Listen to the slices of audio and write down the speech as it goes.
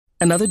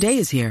Another day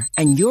is here,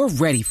 and you're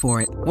ready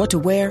for it. What to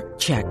wear?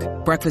 Check.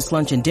 Breakfast,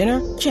 lunch, and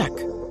dinner? Check.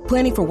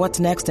 Planning for what's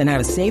next and how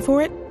to save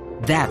for it?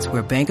 That's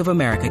where Bank of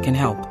America can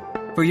help.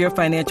 For your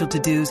financial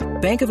to-dos,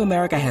 Bank of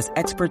America has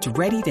experts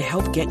ready to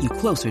help get you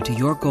closer to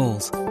your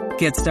goals.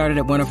 Get started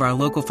at one of our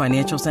local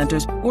financial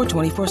centers or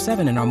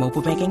 24/7 in our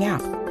mobile banking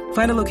app.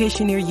 Find a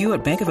location near you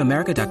at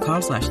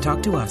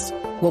bankofamerica.com/talktous.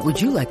 What would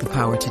you like the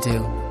power to do?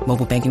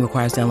 Mobile banking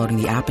requires downloading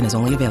the app and is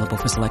only available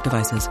for select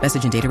devices.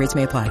 Message and data rates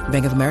may apply.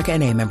 Bank of America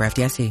NA, member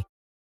FDIC.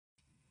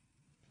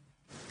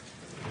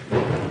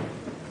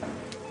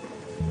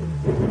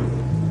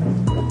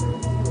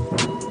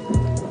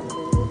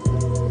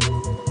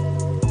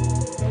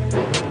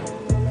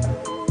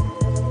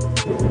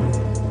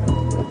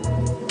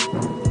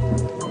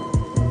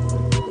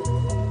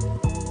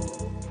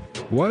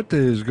 What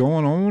is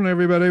going on,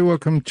 everybody?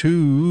 Welcome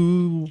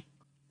to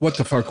What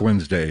the Fuck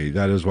Wednesday.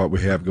 That is what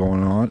we have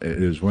going on.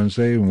 It is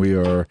Wednesday, and we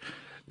are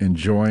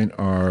enjoying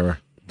our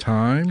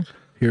time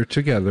here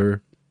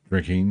together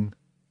drinking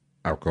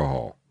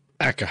alcohol.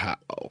 Alcohol.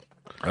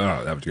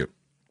 Oh, that was good.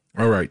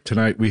 All right,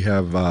 tonight we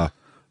have a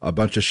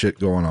bunch of shit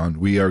going on.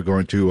 We are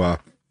going to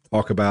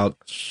talk about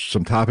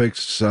some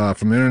topics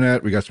from the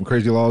internet. We got some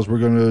crazy laws we're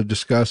going to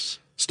discuss.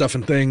 Stuff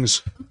and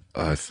things.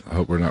 I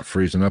hope we're not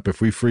freezing up.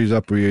 If we freeze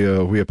up,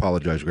 we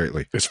apologize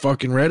greatly. It's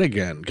fucking red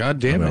again. God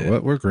damn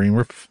it. We're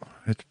green.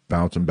 It's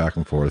bouncing back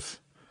and forth.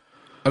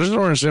 I just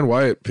don't understand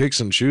why it picks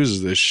and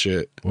chooses this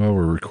shit. Well,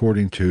 we're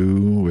recording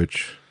too,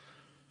 which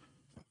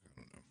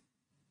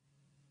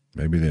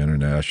maybe the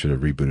internet. I should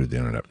have rebooted the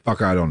internet.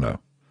 Fuck, I don't know.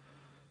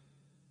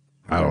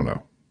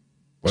 Whatever.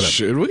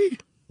 Should we?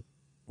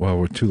 Well,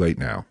 we're too late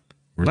now.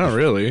 Not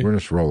really. We're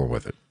just rolling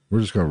with it. We're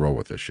just going to roll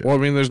with this shit. Well, I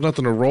mean, there's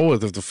nothing to roll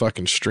with if the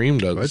fucking stream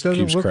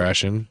keeps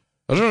crashing.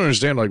 I don't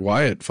understand, like,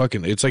 why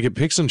it's like it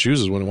picks and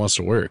chooses when it wants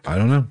to work. I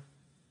don't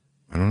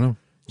know.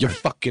 You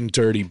fucking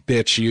dirty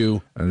bitch,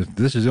 you.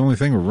 This is the only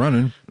thing we're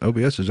running.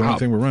 OBS is the only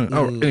thing we're running.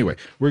 Oh, anyway,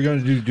 we're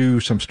going to do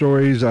some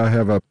stories. I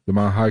have the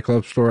Mile High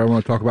Club story I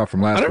want to talk about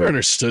from last week. I never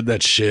understood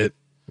that shit.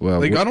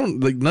 Well,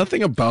 like,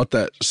 nothing about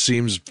that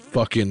seems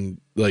fucking,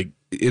 like,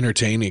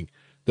 entertaining.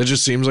 That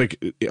just seems, like,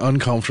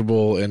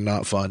 uncomfortable and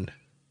not fun.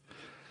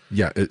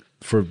 Yeah,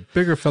 for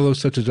bigger fellows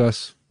such as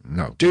us,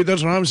 no. Dude,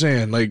 that's what I'm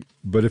saying. Like,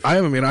 but if I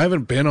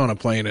haven't been on a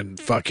plane in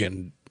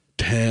fucking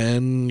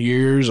 10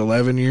 years,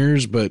 11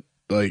 years, but,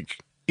 like,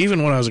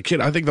 even when I was a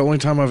kid, I think the only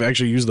time I've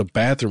actually used the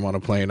bathroom on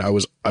a plane, I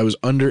was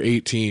under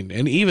 18.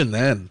 And even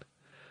then,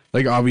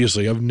 like,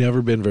 obviously, I've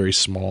never been very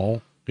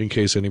small, in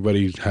case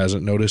anybody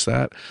hasn't noticed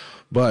that.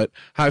 But,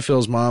 hi,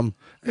 Phil's mom.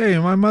 Hey,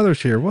 my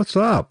mother's here. What's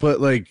up? But,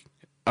 like,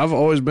 I've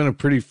always been a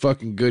pretty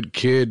fucking good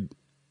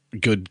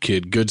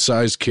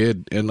sized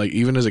kid. And, like,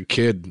 even as a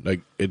kid,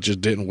 like, it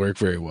just didn't work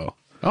very well.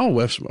 Oh,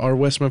 our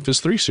West Memphis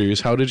 3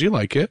 series. How did you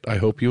like it? I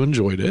hope you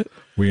enjoyed it.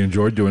 We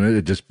enjoyed doing it.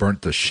 It just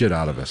burnt the shit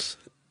out of us.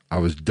 I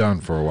was done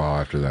for a while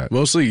after that.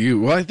 Mostly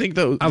you. Well, I think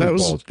that was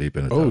balls deep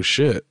in it. Oh,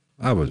 shit.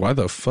 Why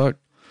the fuck?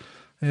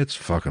 It's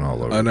fucking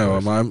all over. I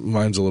know.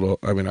 Mine's a little,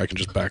 I mean, I can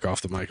just back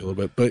off the mic a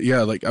little bit. But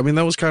yeah, like, I mean,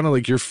 that was kind of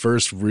like your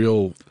first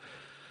real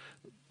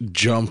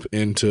jump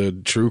into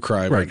true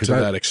crime, right, to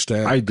that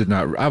extent.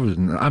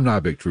 I'm not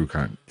a big true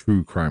crime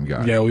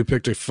guy. Yeah, we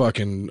picked a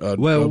fucking a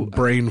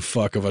brain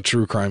fuck of a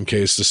true crime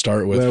case to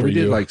start with. Well, we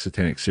did like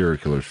satanic serial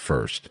killers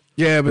first.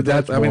 Yeah, but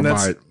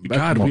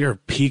we are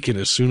peaking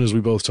as soon as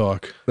we both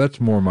talk. That's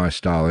more my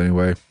style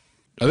anyway.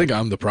 I think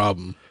I'm the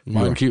problem.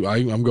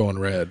 I'm going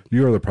red.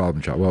 You're the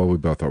problem child. Well, we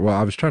both are. Well,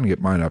 I was trying to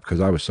get mine up because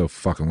I was so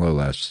fucking low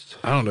last.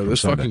 I don't know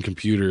this Sunday. Fucking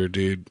computer,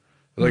 dude.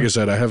 Like I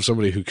said, I have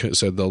somebody who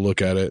said they'll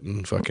look at it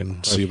and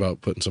fucking see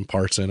about putting some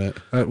parts in it.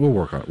 We'll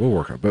work on it.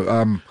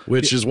 But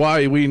which is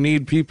why we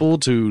need people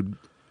to,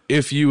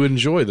 if you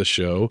enjoy the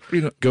show,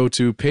 go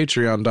to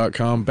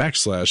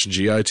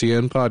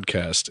patreon.com/GITN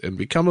podcast and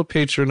become a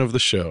patron of the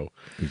show.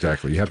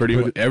 Exactly. You have pretty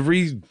much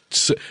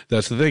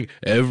that's the thing.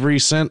 Every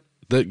cent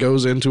that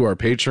goes into our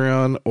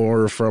Patreon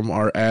or from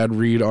our ad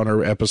read on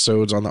our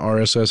episodes on the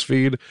RSS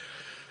feed,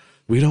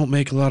 we don't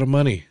make a lot of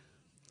money.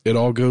 It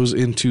all goes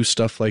into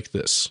stuff like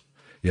this.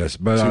 Yes,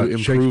 but to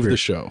improve the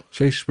show.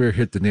 Shakespeare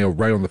hit the nail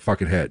right on the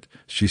fucking head.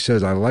 She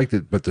says, I liked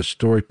it, but the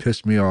story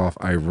pissed me off.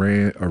 I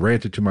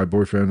ranted to my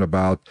boyfriend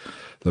about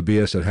the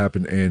BS that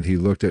happened, and he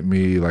looked at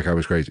me like I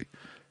was crazy.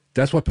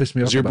 That's what pissed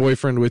me off. Is your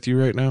boyfriend with you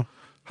right now?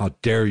 How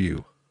dare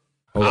you?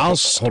 Hold on.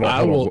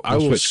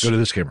 Go to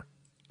this camera.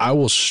 I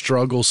will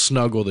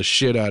snuggle the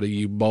shit out of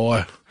you,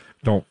 boy.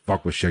 Don't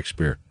fuck with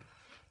Shakespeare.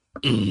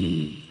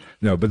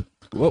 No, but...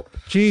 Well,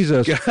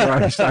 Jesus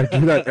Christ, I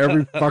do that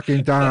every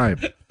fucking time.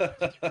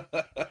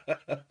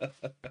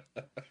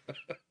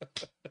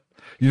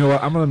 You know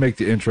what? I'm going to make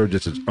the intro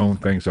just its own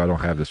thing so I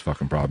don't have this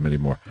fucking problem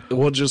anymore.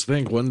 Well, just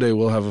think, one day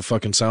we'll have a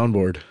fucking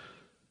soundboard,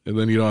 and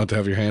then you don't have to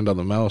have your hand on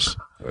the mouse.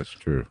 That's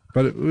true.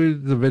 But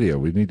the video,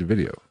 we need the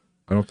video.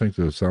 I don't think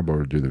the soundboard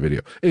will do the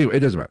video. Anyway, it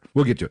doesn't matter.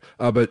 We'll get to it.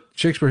 But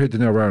Shakespeare hit the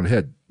nail right on the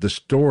head. The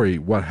story,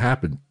 what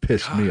happened,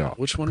 pissed me off.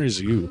 Which one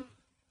is you?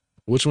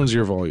 Which one's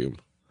your volume?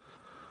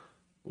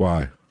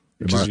 Why?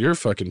 Because you're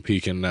fucking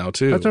peaking now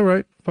too. That's all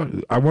right.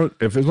 I want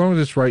if as long as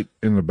it's right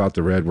in about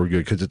the red, we're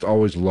good because it's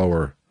always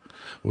lower.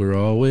 We're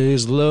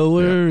always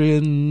lower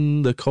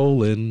in the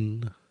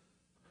colon.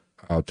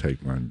 I'll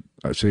take mine.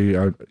 See,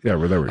 we're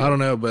there. I don't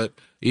know, but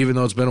even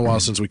though it's been a while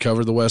since we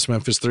covered the West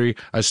Memphis 3,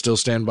 I still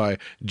stand by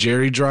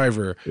Jerry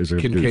Driver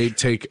can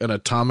take an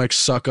atomic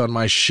suck on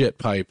my shit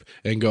pipe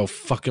and go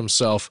fuck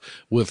himself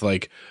with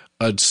like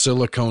a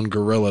silicone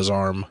gorilla's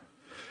arm.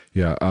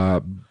 Yeah,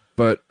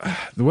 but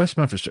the West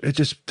Memphis,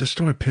 the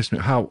story pissed me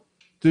how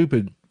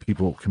stupid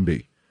people can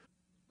be.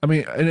 I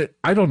mean,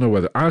 I don't know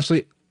whether,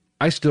 honestly,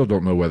 I still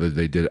don't know whether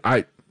they did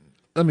it.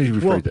 Let me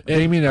rephrase it.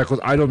 Damien Echols,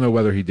 I don't know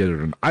whether he did it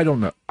or not. I don't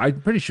know. I'm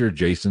pretty sure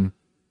Jason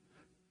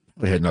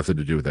had nothing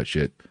to do with that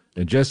shit.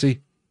 And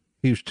Jesse,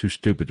 he was too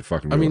stupid to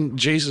fucking. I mean,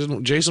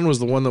 Jason was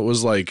the one that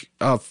was like,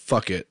 "Oh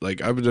fuck it!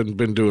 Like I've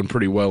been doing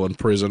pretty well in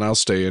prison. I'll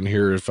stay in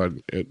here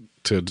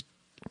to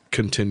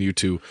continue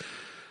to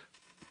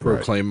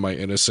proclaim my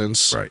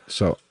innocence." Right.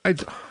 So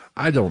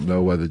I don't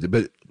know whether,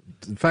 but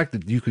the fact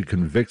that you could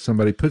convict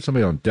somebody, put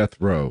somebody on death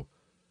row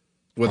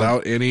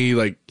without any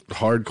like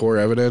hardcore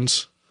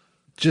evidence,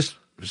 just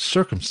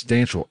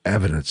circumstantial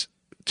evidence,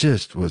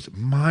 just was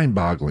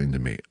mind-boggling to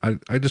me.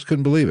 I just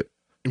couldn't believe it.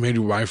 You made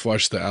your wife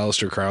watch the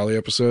Aleister Crowley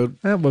episode?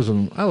 I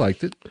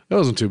liked it. That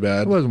wasn't too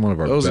bad. It wasn't one of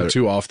our That wasn't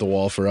too off the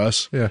wall for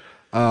us. Yeah.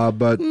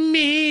 But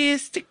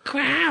Mr.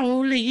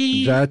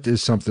 Crowley. That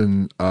is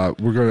something I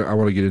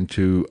want to get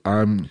into.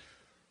 We're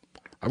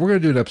gonna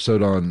do an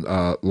episode on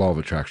law of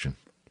attraction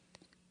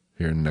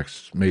here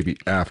next, maybe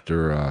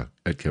after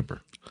Ed Kemper.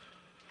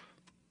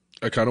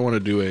 I kind of want to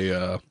do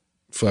a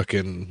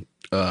fucking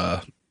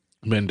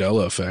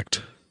Mandela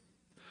effect.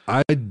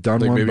 I'd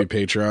done like one, maybe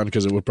Patreon,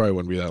 because it probably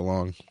wouldn't be that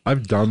long.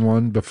 I've done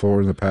one before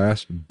in the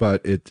past,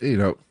 but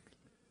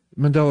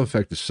Mandela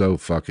effect is so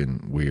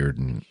fucking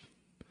weird,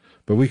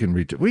 but we can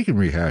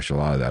rehash a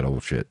lot of that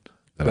old shit.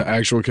 The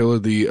actual killer,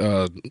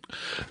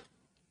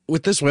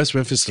 with this West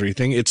Memphis 3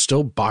 thing, it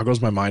still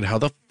boggles my mind. How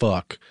the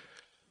fuck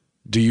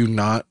do you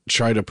not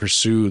try to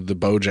pursue the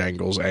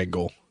Bojangles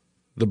angle,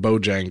 the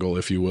Bojangle,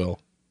 if you will?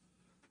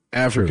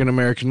 African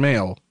American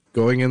male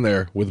going in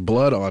there with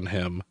blood on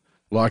him,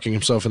 locking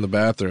himself in the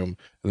bathroom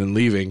and then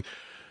leaving.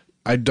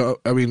 I don't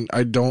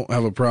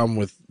have a problem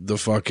with the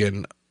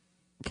fucking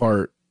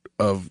part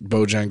of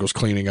Bojangles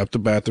cleaning up the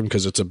bathroom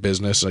because it's a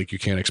business. Like, you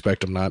can't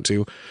expect them not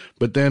to.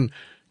 But then,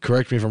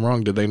 correct me if I'm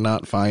wrong, did they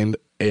not find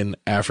an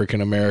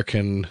African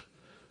American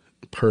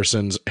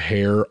person's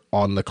hair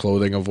on the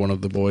clothing of one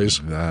of the boys?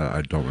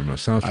 I don't remember.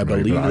 Sounds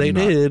familiar, I believe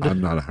they did.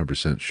 I'm not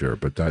 100% sure,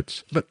 but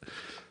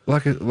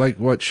like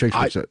what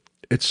Shakespeare said,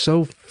 it's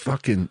so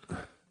fucking.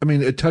 I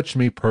mean, it touched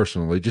me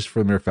personally, just for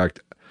the mere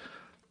fact,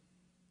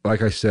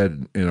 like I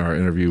said in our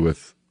interview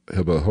with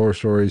Hillbilly Horror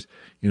Stories,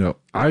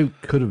 I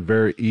could have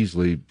very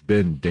easily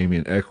been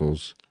Damien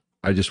Echols.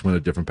 I just went a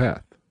different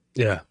path.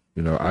 Yeah.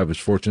 I was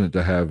fortunate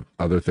to have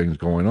other things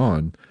going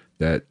on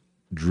that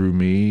drew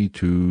me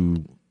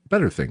to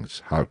better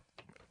things. An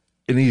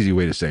easy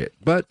way to say it.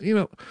 But,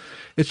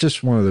 it's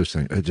just one of those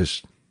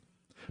things.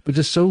 But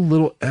just so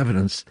little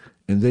evidence,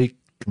 and they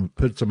can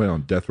put somebody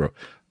on death row.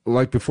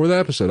 Like before that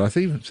episode, I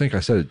think I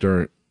said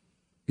it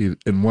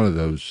in one of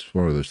those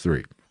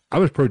 3. I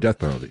was pro death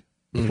penalty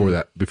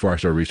before I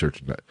started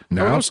researching that.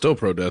 Now I'm still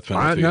pro death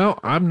penalty.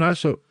 I'm not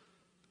so.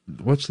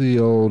 What's the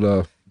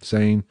old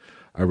saying?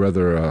 I'd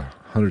rather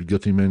 100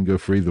 guilty men go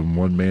free than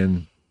one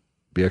man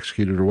be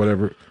executed or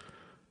whatever.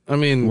 I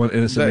mean, one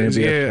innocent man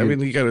be executed. I mean,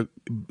 you gotta.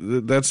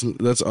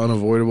 That's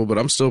unavoidable. But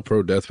I'm still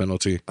pro death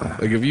penalty.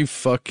 Like, if you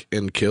fuck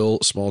and kill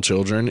small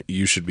children,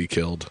 you should be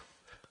killed.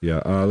 Yeah,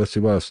 let's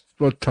see what else.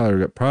 What Tyler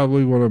got?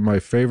 Probably one of my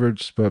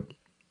favorites, but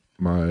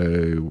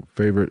my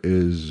favorite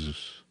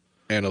is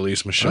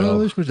Annalise Michelle.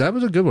 That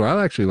was a good one.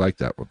 I actually like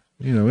that one.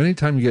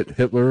 Anytime you get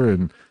Hitler,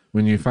 and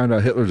when you find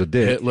out Hitler's a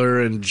dick. Hitler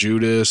and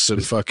Judas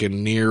and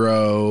fucking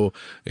Nero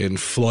and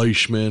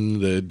Fleischmann,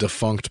 the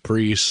defunct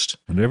priest.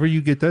 Whenever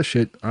you get that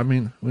shit, I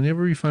mean,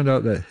 whenever you find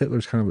out that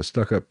Hitler's kind of a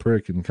stuck-up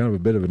prick and kind of a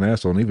bit of an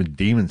asshole, and even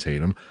demons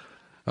hate him.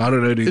 I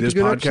don't know, dude. This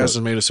podcast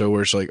has made it so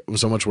worse. Like,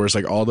 so much worse.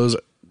 Like, all those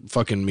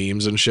fucking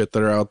memes and shit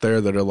that are out there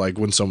that are like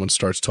when someone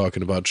starts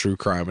talking about true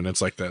crime and it's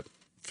like that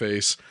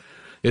face.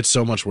 It's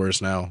so much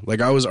worse now.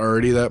 Like, I was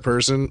already that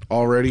person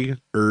already.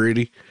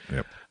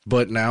 Yep.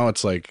 But now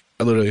it's like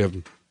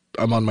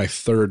I'm on my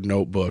 3rd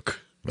notebook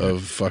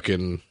of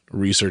fucking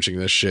researching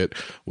this shit,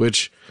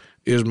 which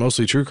is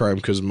mostly true crime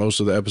because most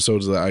of the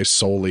episodes that I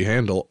solely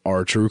handle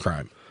are true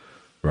crime.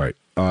 Right.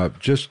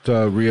 Just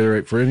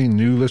reiterate for any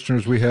new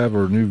listeners we have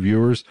or new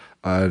viewers,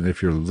 and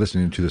if you're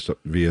listening to this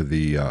via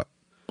the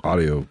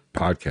audio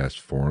podcast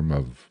form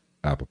of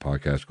Apple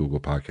Podcasts, Google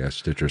Podcasts,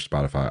 Stitcher,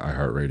 Spotify,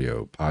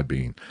 iHeartRadio,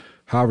 Podbean,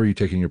 however you're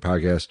taking your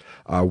podcast,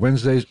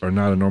 Wednesdays are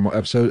not a normal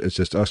episode. It's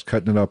just us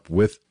cutting it up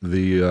with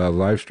the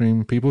live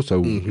stream people.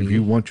 So if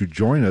you want to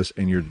join us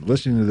and you're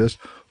listening to this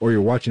or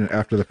you're watching it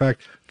after the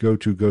fact, go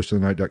to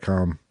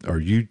ghostofthenight.com or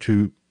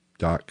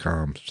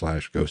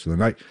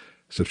youtube.com/ghostofthenight.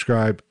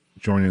 Subscribe,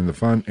 join in the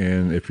fun.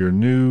 And if you're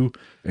new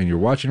and you're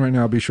watching right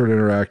now, be sure to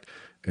interact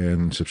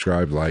and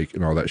subscribe, like,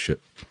 and all that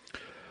shit.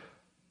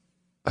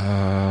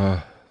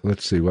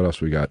 Let's see what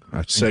else we got.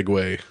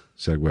 Segway.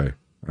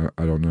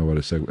 I don't know what a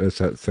segue. It's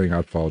that thing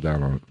I'd fall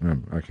down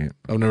on. I can't.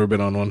 I've never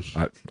been on one.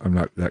 I'm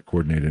not that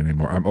coordinated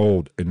anymore. I'm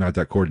old and not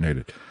that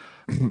coordinated.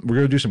 We're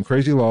going to do some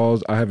crazy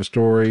laws. I have a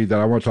story that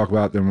I want to talk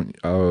about. Then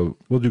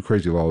we'll do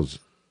crazy laws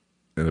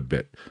in a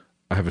bit.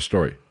 I have a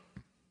story.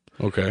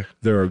 Okay.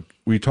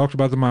 We talked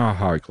about the Mile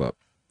High Club.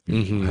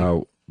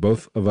 How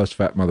both of us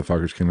fat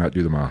motherfuckers cannot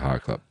do the Mile High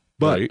Club.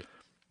 But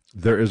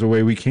there is a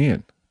way we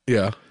can.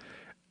 Yeah.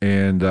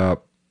 And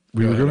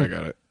we were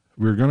going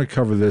to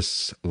cover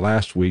this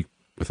last week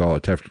with all the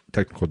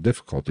technical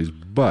difficulties,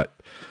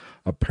 but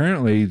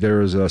apparently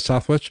there is a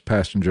Southwest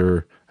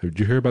passenger. Did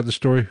you hear about the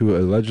story? Who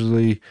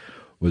allegedly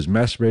was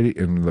masturbating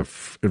in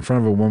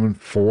front of a woman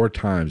 4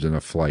 times during a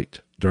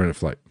flight.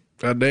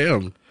 God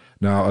damn.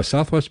 Now, a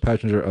Southwest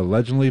passenger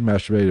allegedly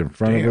masturbated in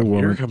front of a woman.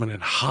 You're coming in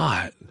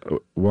hot.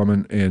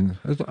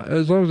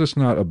 As long as it's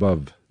not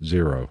above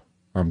 0,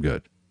 I'm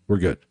good. We're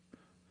good.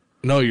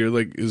 No, you're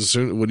like it's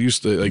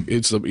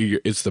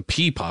the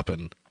pee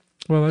popping.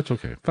 Well, that's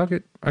okay. Fuck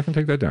it. I can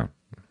take that down.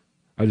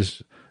 I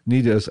just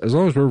need to, as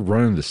long as we're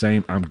running the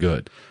same, I'm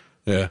good.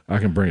 Yeah. I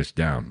can bring us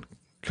down.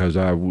 Because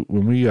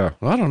when we... I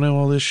don't know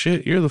all this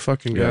shit. You're the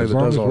fucking guy that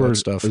does all that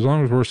stuff. As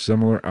long as we're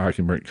similar, I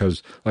can bring...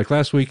 Because, like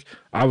last week,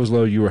 I was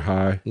low, you were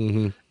high.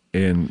 Mm-hmm.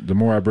 And the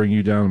more I bring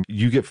you down,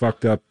 you get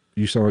fucked up,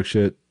 you sound like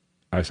shit,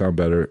 I sound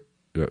better.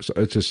 So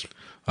it's just...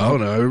 I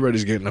don't know.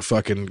 Everybody's getting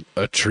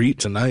a treat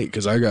tonight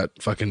because I got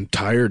fucking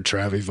tired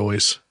Travie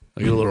voice.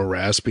 I get a little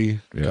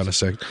raspy, kind of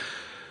sick.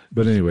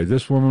 But anyway,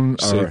 this woman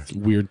say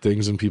weird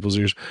things in people's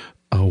ears.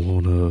 I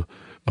wanna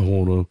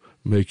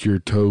make your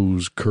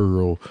toes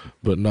curl,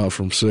 but not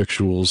from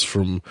sexuals,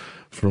 from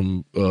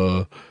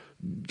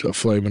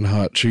flaming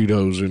hot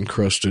Cheetos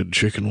encrusted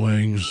chicken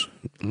wings.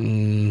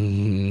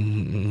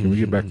 Can we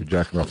get back to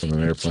jacking off on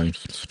an airplane?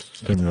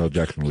 Samuel L.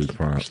 Jackson would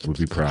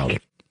be proud.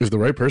 If the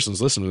right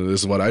person's listening to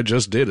this, what I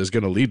just did is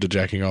going to lead to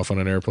jacking off on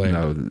an airplane.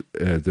 No,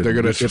 they're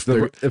going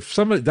to. If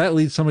somebody that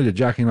leads somebody to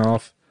jacking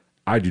off,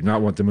 I do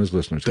not want them as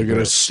listeners. They're going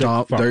to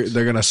stomp. They're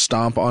going to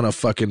stomp on a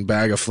fucking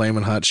bag of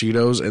flaming hot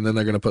Cheetos, and then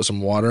they're going to put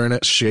some water in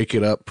it, shake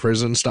it up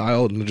prison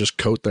style, and just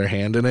coat their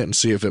hand in it and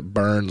see if it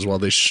burns while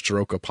they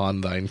stroke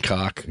upon thine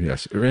cock.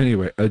 Yes.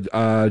 Anyway, a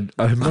man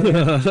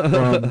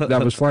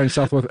that was flying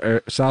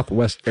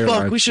Southwest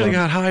Airlines. Fuck, we should have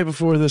got high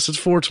before this. It's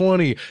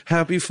 420.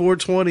 Happy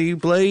 420.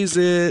 Blaze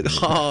it.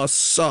 Oh,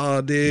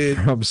 saw, dude.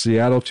 From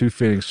Seattle to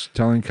Phoenix,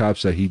 telling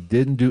cops that he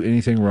didn't do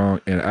anything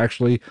wrong and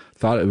actually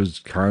thought it was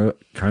kind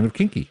of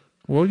kinky.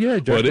 Well, yeah,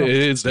 but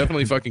it's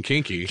definitely fucking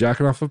kinky.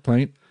 Jacking off a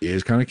plane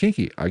is kind of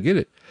kinky. I get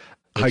it.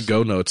 High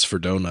go notes for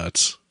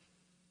donuts.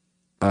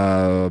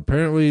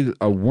 Apparently,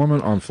 a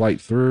woman on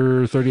flight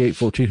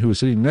 3814 who was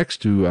sitting next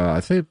to,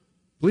 I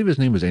believe his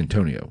name was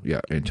Antonio.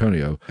 Yeah,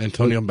 Antonio.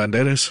 Antonio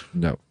Banderas?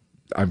 No.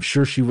 I'm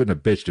sure she wouldn't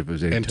have bitched if it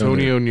was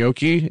Antonio.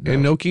 Gnocchi?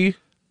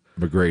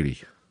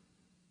 McGrady.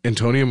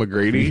 Antonio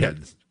McGrady? Yeah.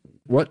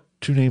 What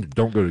 2 names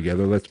don't go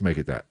together? Let's make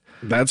it that.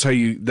 That's how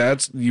you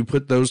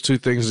put those 2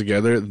 things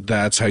together.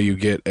 That's how you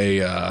get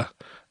a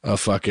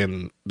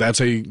fucking,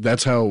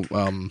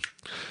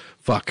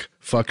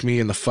 fuck me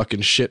in the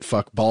fucking shit,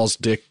 fuck balls,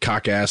 dick,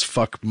 cock ass,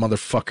 fuck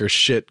motherfucker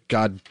shit,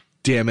 god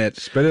damn it.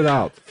 Spit it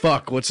out.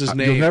 Fuck, what's his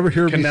name? You'll never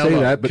hear me say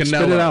that, but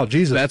spit it out,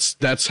 Jesus.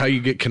 That's how you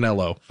get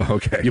Canelo.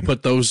 Okay. You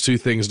put those 2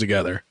 things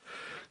together.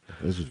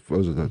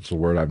 That's a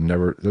word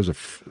there's a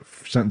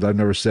sentence I've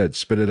never said.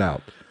 Spit it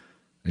out.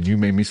 And you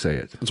made me say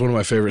it. It's one of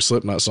my favorite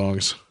Slipknot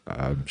songs.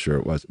 I'm sure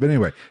it was. But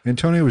anyway,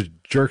 Antonio was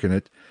jerking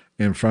it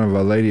in front of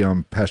a lady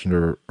on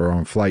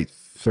flight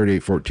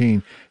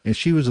 3814, and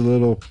she was a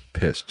little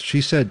pissed. She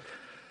said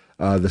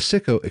the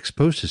sicko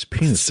exposed his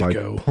penis by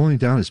pulling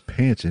down his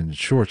pants and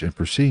shorts and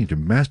proceeding to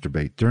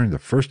masturbate during the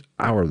first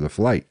hour of the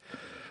flight.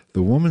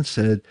 The woman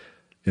said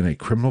in a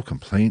criminal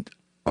complaint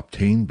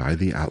obtained by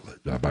the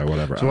outlet, by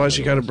whatever. So why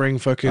she got to bring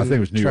fucking I think it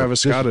was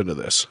Travis Scott into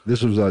this?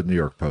 This was a New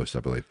York Post,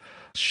 I believe.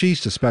 She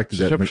suspected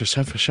that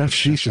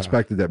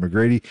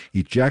McGrady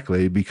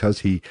ejaculated because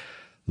he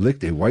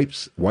licked a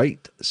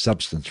white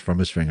substance from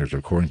his fingers,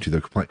 according to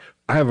the complaint.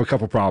 I have a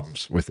couple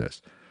problems with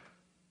this.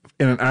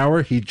 In an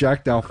hour, he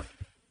jacked off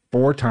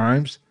 4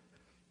 times.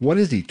 What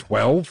is he,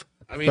 12?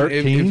 I mean,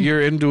 if you're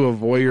into a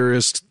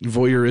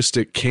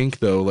voyeuristic kink,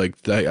 though, like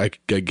I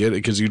get it,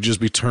 because you'd just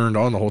be turned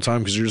on the whole time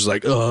because you're just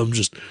like, I'm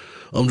just,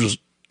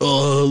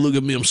 look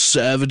at me, I'm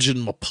savaging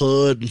my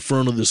pud in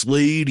front of this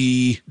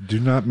lady. Do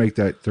not make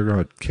that. They're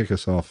going to kick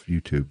us off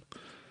YouTube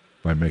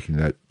by making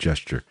that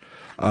gesture.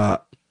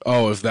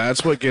 If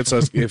that's what gets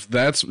us, if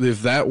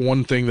that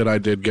one thing that I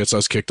did gets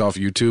us kicked off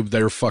YouTube,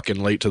 they're fucking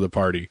late to the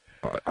party.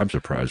 I'm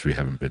surprised we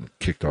haven't been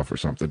kicked off or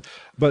something.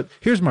 But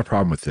here's my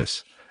problem with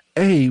this.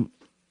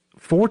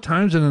 4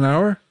 times in an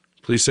hour?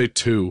 Please say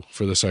 2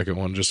 for the second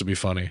one, just to be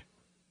funny.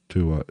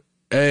 2 what?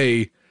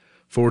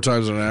 4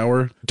 times in an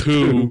hour.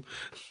 2.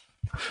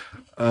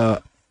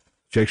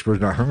 Shakespeare's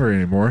not hungry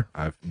anymore.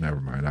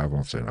 Never mind. I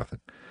won't say nothing.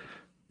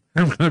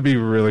 I'm going to be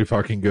really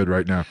fucking good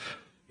right now.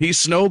 He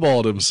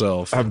snowballed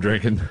himself. I'm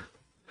drinking.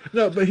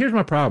 No, but here's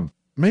my problem.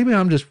 Maybe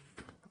I'm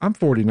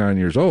 49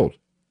 years old.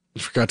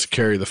 Forgot to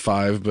carry the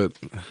 5, but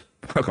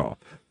Fuck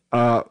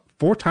off.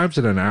 4 times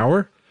in an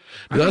hour?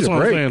 I that's need a what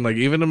I'm break. saying. Like,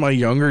 even in my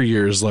younger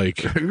years,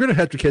 like, You're going to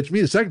have to catch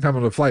me the second time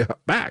I'm going to fly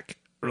back.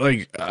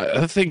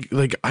 I think,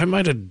 like, I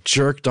might have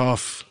jerked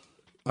off.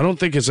 I don't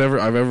think I've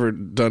ever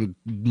done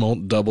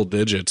double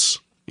digits,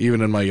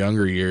 even in my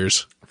younger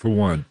years. For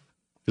one.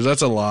 Because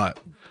that's a lot.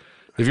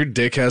 If your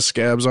dick has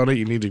scabs on it,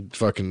 you need to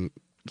fucking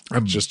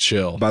just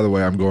chill. By the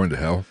way, I'm going to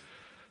hell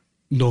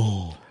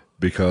No.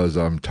 because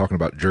I'm talking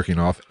about jerking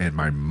off and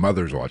my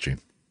mother's watching.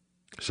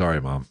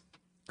 Sorry, Mom.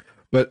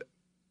 But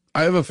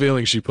I have a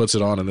feeling she puts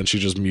it on and then she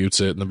just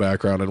mutes it in the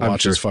background and I'm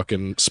watches sure.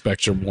 fucking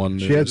Spectrum 1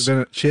 she news.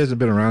 hasn't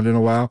been around in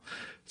a while.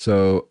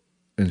 So,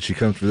 and she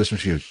comes for this one.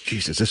 She goes,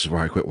 Jesus, this is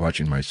why I quit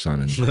watching my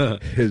son and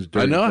his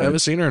I know. I dirty haven't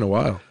seen her in a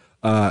while.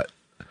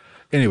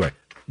 Anyway,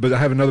 but I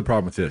have another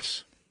problem with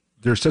this.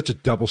 There's such a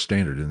double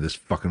standard in this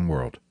fucking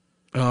world.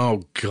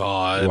 Oh,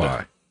 God.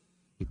 Why?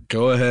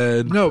 Go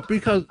ahead. No,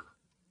 because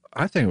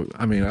I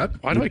mean,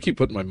 Why do I keep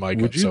putting my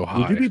mic up so high?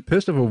 Would you be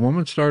pissed if a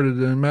woman started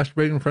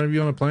masturbating in front of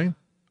you on a plane?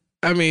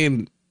 I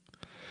mean,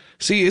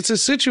 see, it's a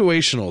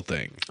situational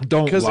thing.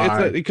 Don't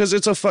lie. Because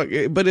it's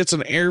but it's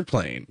an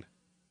airplane.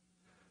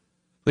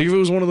 Like if it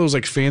was one of those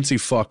like fancy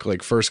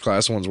like first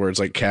class ones where it's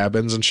like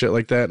cabins and shit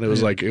like that, and it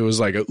was like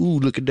ooh,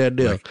 look at that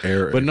deal.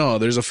 Like but no,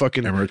 there's a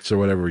fucking Emirates or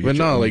whatever. But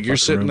no, like you're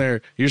sitting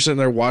there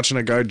watching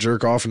a guy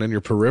jerk off, and in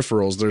your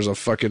peripherals, there's a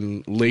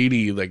fucking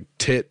lady like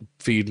tit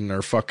feeding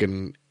her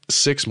fucking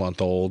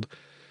 6-month-old.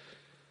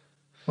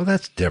 Well,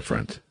 that's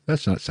different.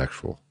 That's not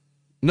sexual.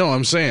 No,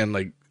 I'm saying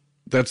like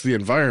that's the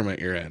environment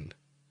you're in.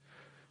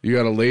 You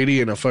got a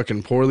lady in a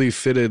fucking poorly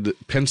fitted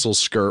pencil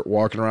skirt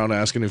walking around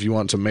asking if you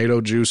want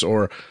tomato juice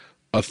or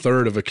a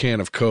third of a can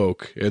of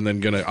Coke, and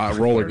then gonna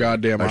roll her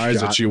goddamn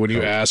eyes at you when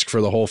you ask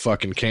for the whole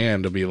fucking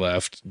can to be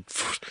left.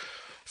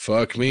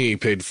 Fuck me,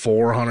 paid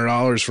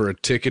 $400 for a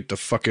ticket to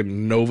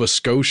fucking Nova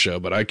Scotia,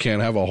 but I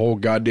can't have a whole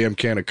goddamn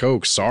can of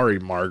Coke. Sorry,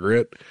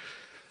 Margaret.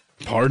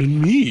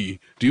 Pardon me.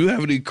 Do you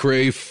have any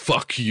Cray?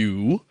 Fuck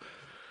you.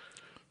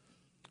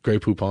 Grey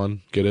Poupon,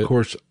 get it? Of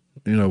course,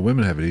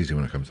 women have it easy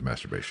when it comes to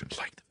masturbation.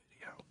 Like the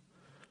video.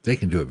 They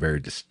can do it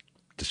very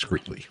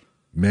discreetly.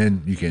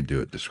 Men, you can't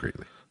do it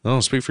discreetly. Oh,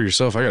 speak for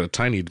yourself. I got a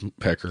tiny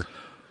pecker.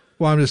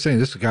 Well, I'm just saying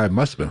this guy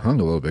must have been hung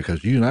a little bit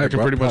because you and I I can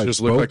pretty much just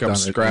look like I'm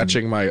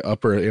scratching my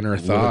upper inner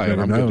thigh, and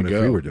I'm good to go.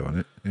 If we were doing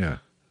it, yeah.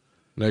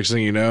 Next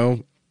thing you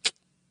know,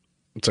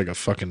 it's like a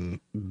fucking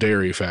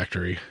dairy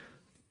factory.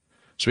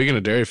 Speaking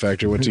of dairy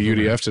factory, went to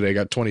UDF today,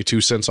 got 22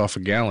 cents off a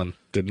gallon.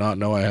 Did not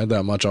know I had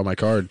that much on my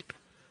card.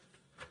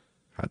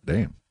 God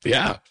damn.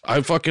 Yeah,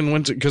 I fucking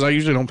went to, because I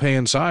usually don't pay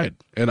inside,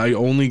 and I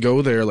only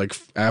go there like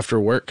after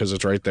work because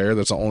it's right there.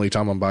 That's the only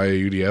time I'm buying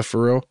a UDF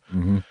for real.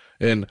 Mm-hmm.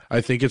 And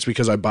I think it's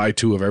because I buy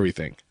 2 of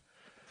everything.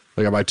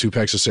 Like I buy 2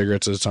 packs of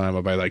cigarettes at a time.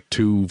 I buy like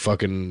 2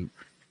 fucking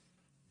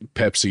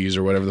Pepsis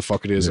or whatever the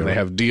fuck it is, and they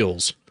have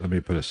deals. Let me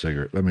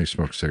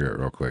smoke a cigarette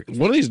real quick.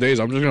 One of these days,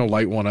 I'm just gonna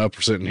light one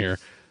up sitting here.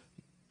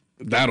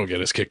 That'll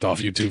get us kicked off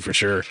YouTube for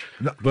sure.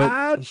 No,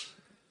 But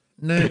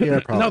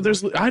yeah,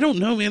 probably. I don't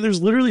know, man.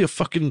 There's literally a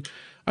fucking.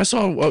 I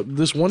saw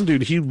this one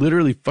dude. He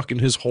literally fucking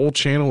his whole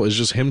channel is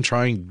just him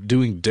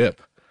doing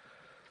dip.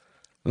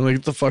 I'm like,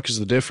 what the fuck is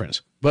the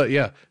difference? But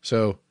yeah,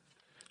 so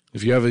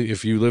if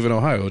you live in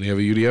Ohio and you have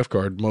a UDF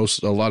card,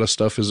 a lot of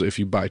stuff is if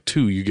you buy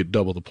 2, you get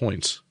double the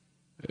points.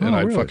 And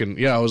I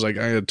really? I was like,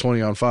 I had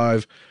 20 on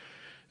 5,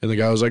 and the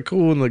guy was like,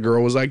 cool, and the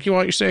girl was like, you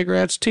want your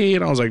cigarettes, tea?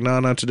 And I was like, no,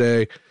 not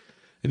today.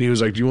 And he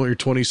was like, do you want your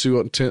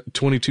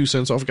 22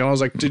 cents off a gallon? I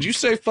was like, did you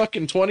say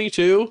fucking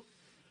 22?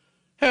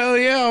 Hell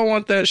yeah, I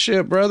want that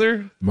shit,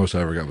 brother. Most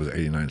I ever got was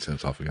 89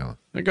 cents off a gallon.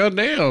 Like,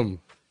 goddamn.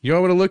 You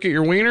want me to look at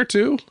your wiener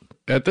too?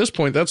 At this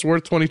point, that's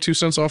worth 22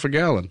 cents off a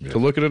gallon. Yeah. To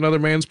look at another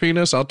man's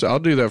penis, I'll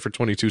do that for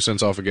 22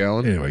 cents off a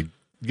gallon. Anyway,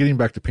 getting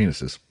back to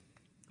penises.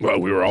 Well,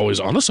 we were always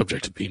on the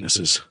subject of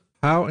penises.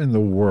 How in the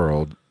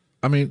world?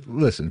 I mean,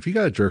 listen, if you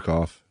got to jerk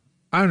off,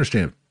 I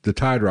understand. The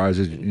tide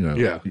rises,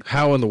 Yeah.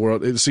 How in the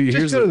world? See,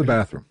 just go to the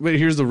bathroom. But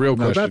here's the real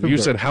question. You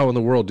said, are... how in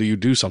the world do you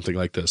do something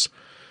like this?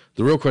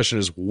 The real question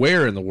is,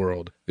 where in the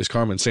world is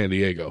Carmen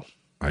Sandiego?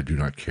 I do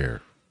not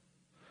care.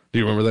 Do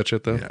you remember that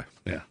shit though?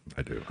 Yeah,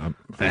 I do. I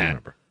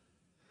remember.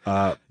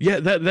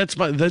 That's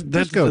my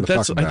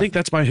I think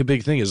that's my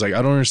big thing is like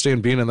I don't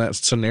understand being in that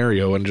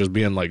scenario and just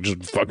being like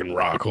just fucking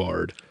rock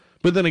hard.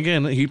 But then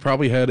again, he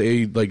probably had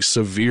a like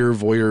severe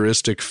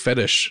voyeuristic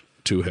fetish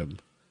to him,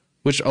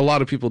 which a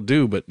lot of people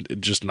do, but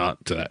just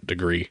not to that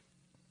degree.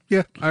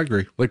 Yeah, I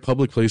agree. Like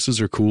public places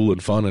are cool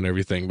and fun and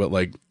everything, but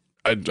like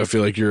I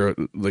feel like you're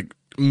like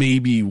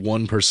maybe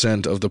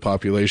 1% of the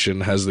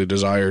population has the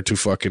desire to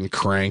fucking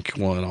crank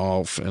one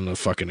off in a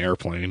fucking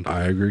airplane.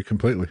 I agree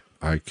completely.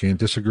 I can't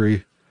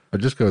disagree. I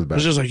just go to the bathroom.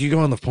 It's just like you go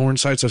on the porn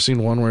sites. I've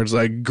seen one where it's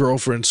like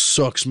girlfriend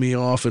sucks me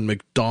off in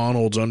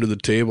McDonald's under the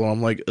table.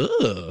 I'm like,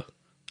 ugh.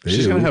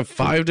 She's going to have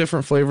 5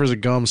 different flavors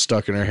of gum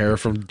stuck in her hair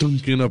from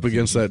dunking up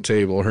against that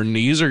table. Her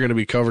knees are going to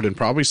be covered in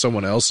probably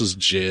someone else's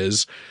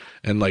jizz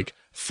and like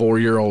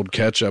 4-year-old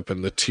ketchup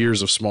and the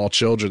tears of small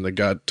children that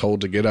got told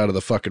to get out of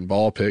the fucking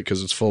ball pit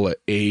because it's full of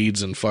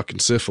AIDS and fucking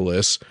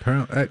syphilis.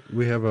 Apparently,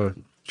 we have a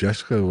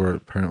Jessica where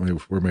apparently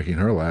we're making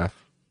her laugh.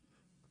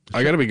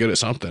 I got to be good at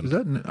something. Is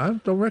that? I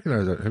don't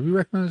recognize that. Have you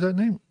recognized that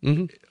name?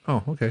 Mm-hmm.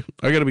 Oh, okay.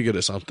 I got to be good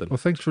at something. Well,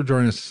 thanks for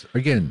joining us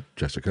again,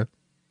 Jessica.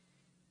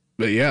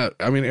 But yeah,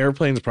 I mean,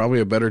 airplane's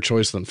probably a better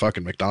choice than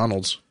fucking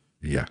McDonald's.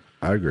 Yeah,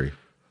 I agree.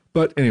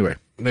 But anyway.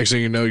 Next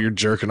thing you know, you're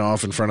jerking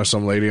off in front of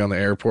some lady on the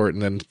airport,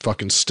 and then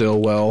fucking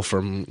Stillwell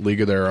from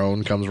League of Their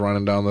Own comes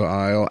running down the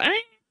aisle.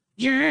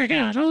 You're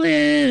gonna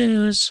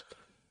lose.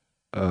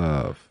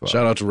 Shout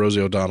out to Rosie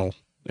O'Donnell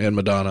and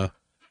Madonna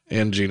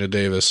and Gina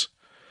Davis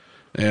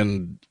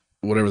and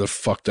whatever the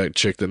fuck that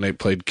chick that Nate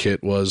played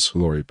Kit was.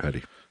 Lori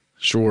Petty.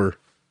 Sure.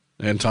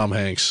 And Tom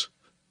Hanks.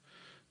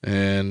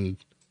 And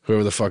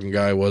whoever the fucking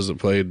guy was that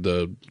played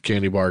the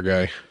candy bar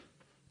guy.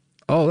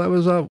 Oh, that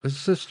was his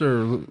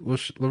sister,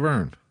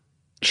 Laverne.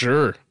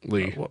 Sure,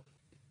 Lee.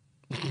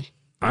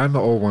 I'm the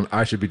old one.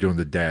 I should be doing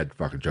the dad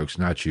fucking jokes,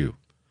 not you.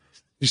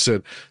 She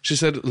said,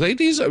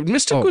 ladies,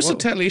 Mr.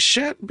 Gusatelli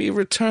shan't be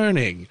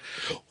returning.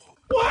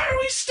 Why are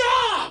we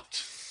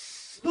stopped?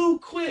 Who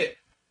quit?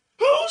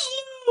 Who's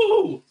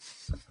Lou?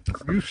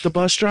 The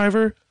bus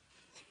driver?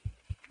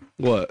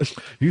 What?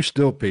 You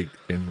still peaked,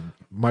 and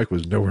Mike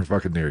was nowhere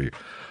fucking near you.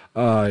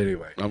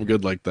 Anyway. I'm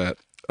good like that.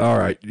 All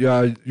right.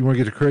 Yeah, you want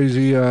to get the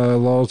crazy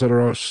laws that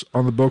are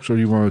on the books, or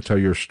you want to tell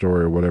your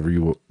story or whatever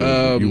you want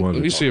to Let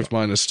me see if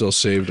mine is still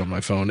saved on my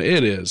phone.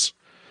 It is.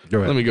 Go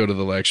ahead. Let me go to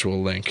the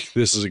actual link.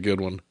 This is a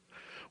good one.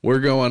 We're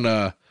going,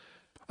 yeah.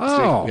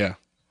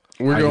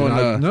 We're going,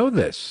 I know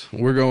this.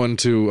 We're going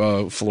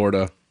to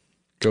Florida.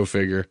 Go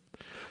figure.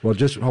 Well,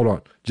 just hold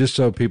on. Just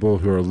so people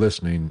who are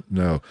listening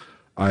know,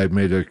 I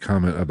made a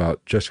comment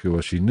about Jessica.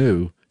 Well, she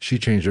knew. She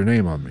changed her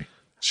name on me.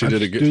 She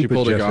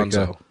pulled a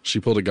Gonzo. She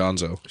pulled a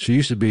Gonzo. She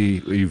used to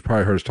be, you've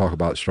probably heard us talk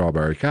about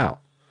Strawberry Cow,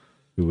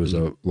 who was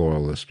a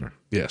loyal listener.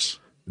 Yes.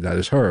 That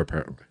is her,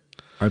 apparently.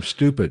 I'm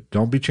stupid.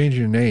 Don't be changing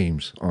your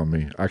names on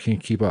me. I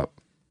can't keep up.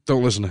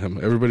 Don't listen to him.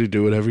 Everybody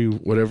do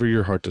whatever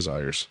your heart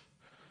desires.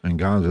 And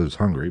Gonzo's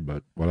hungry,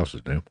 but what else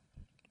is new?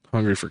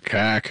 Hungry for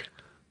cack.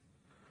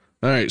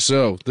 All right,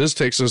 so this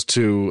takes us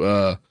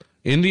to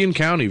Indian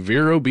County,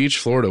 Vero Beach,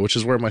 Florida, which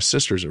is where my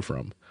sisters are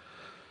from.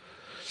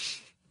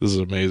 This is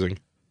amazing.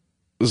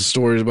 This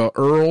story is about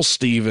Earl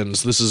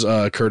Stevens. This is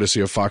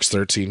courtesy of Fox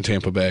 13,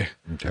 Tampa Bay.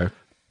 Okay.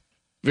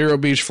 Vero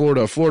Beach,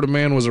 Florida. A Florida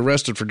man was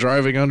arrested for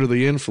driving under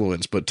the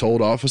influence, but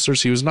told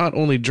officers he was not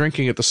only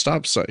drinking at the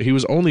stop sign. He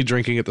was only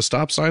drinking at the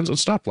stop signs and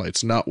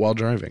stoplights, not while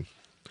driving.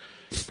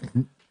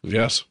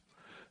 Yes.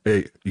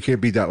 Hey, you can't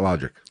beat that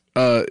logic.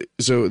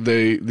 So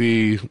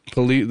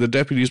the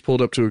deputies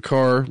pulled up to a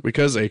car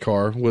because a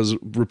car was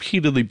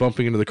repeatedly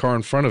bumping into the car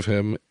in front of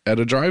him at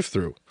a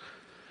drive-thru.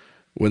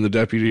 When the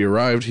deputy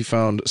arrived, he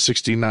found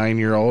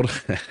 69-year-old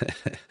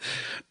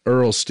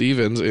Earl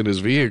Stevens in his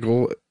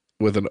vehicle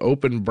with an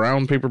open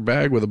brown paper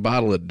bag with a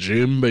bottle of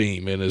Jim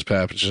Beam in his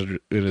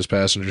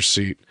passenger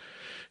seat.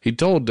 He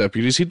told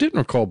deputies he didn't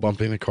recall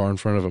bumping the car in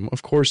front of him.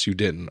 Of course you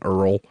didn't,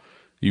 Earl,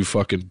 you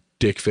fucking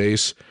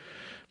dickface.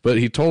 But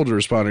he told the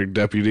responding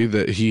deputy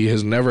that he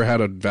has never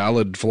had a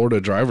valid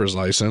Florida driver's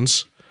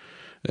license,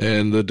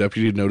 and the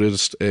deputy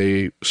noticed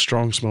a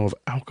strong smell of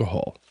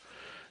alcohol.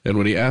 And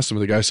when he asked him,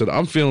 the guy said,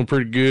 I'm feeling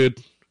pretty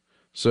good.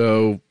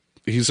 So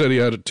he said he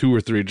had 2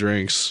 or 3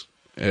 drinks.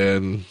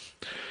 And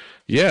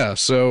yeah,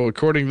 so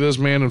according to this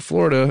man in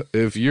Florida,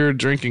 if you're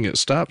drinking at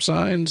stop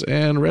signs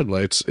and red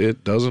lights,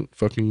 it doesn't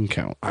fucking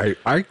count.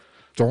 I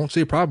don't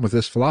see a problem with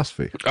this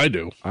philosophy. I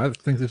do. I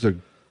think this is a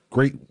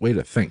great way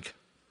to think.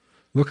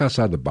 Look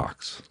outside the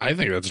box. I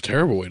think that's a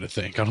terrible way to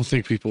think. I don't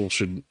think people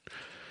should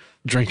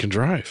drink and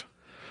drive.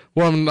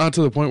 Well, I'm not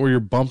to the point where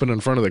you're bumping in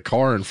front of the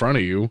car in front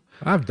of you.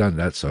 I've done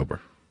that sober.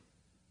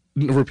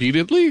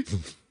 Repeatedly?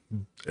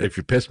 If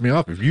you piss me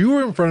off, if you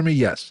were in front of me,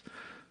 yes.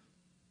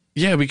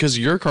 Yeah, because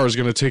your car is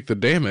going to take the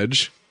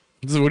damage.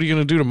 So what are you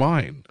going to do to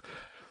mine?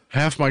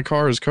 Half my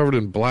car is covered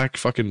in black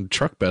fucking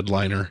truck bed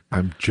liner.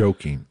 I'm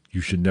joking.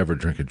 You should never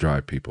drink and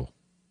drive, people.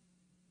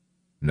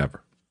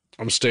 Never.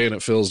 I'm staying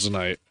at Phil's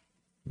tonight.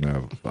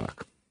 No,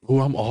 fuck. Oh,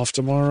 I'm off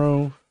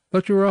tomorrow.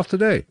 Thought you were off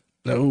today.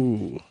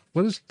 No.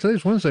 What is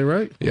today's Wednesday,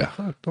 right? Yeah.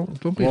 Oh, fuck.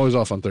 Don't be. I'm always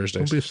off on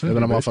Thursdays. Don't be a cynic, and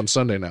then I'm bitch. off on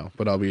Sunday now,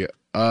 but I'll be,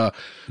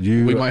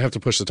 You, we might have to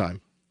push the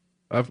time.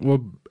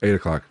 Well,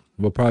 8:00.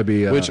 We'll probably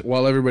be. Which,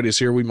 while everybody's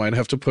here, we might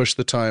have to push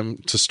the time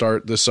to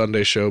start the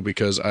Sunday show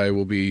because I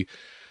will be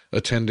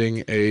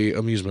attending a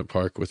amusement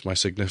park with my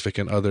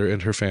significant other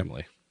and her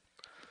family.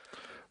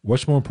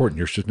 What's more important,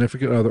 your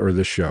significant other or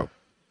this show?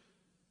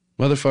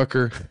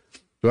 Motherfucker,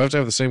 do I have to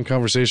have the same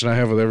conversation I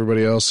have with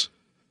everybody else?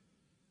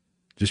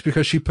 Just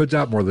because she puts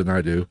out more than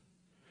I do.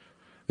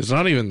 It's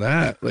not even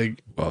that.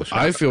 Like, Well,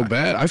 I feel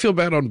bad. I feel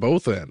bad on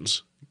both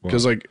ends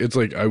because, it's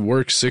like I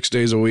work 6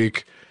 days a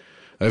week.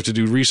 I have to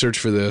do research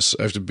for this.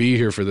 I have to be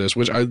here for this,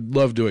 which I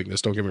love doing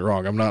this. Don't get me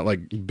wrong. I'm not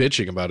like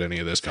bitching about any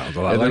of this. Sounds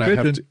a lot like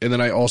bitching. And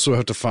then I also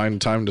have to find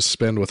time to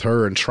spend with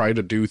her and try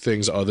to do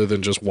things other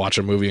than just watch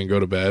a movie and go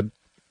to bed.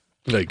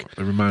 Like,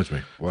 It reminds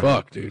me.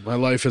 fuck, dude, my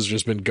life has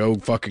just been go,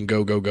 fucking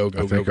go, go, go,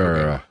 go, I think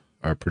go.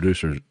 our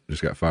producer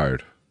just got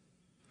fired.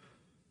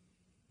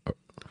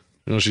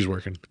 No, she's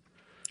working.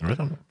 I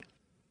don't know.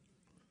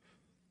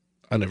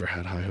 I never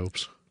had high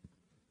hopes.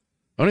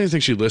 I don't even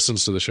think she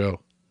listens to the show.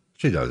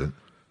 She doesn't.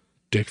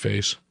 Dick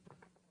face.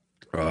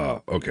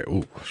 Okay.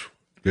 Ooh,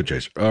 good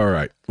chase. All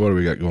right. What do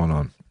we got going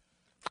on?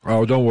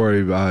 Oh, don't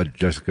worry,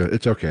 Jessica.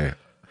 It's okay.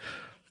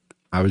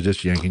 I was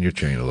just yanking your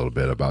chain a little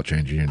bit about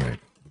changing your name,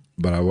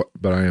 but I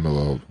am a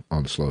little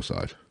on the slow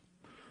side.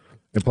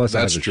 And plus,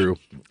 That's true.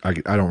 I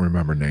don't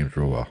remember names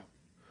real well.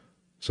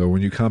 So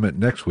when you comment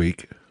next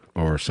week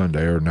or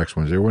Sunday or next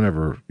Wednesday or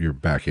whenever you're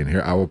back in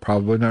here, I will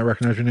probably not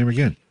recognize your name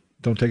again.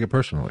 Don't take it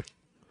personally.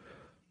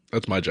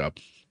 That's my job.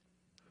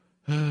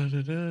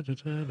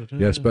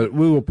 Yes, but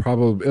it'll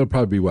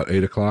probably be what,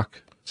 8:00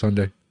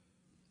 Sunday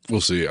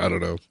We'll see. I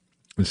don't know.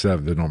 instead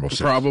of the normal 6.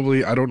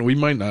 Probably. I don't know. We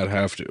might not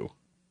have to.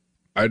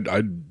 I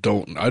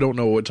don't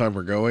know what time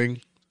we're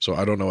going, so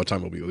I don't know what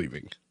time we'll be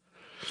leaving.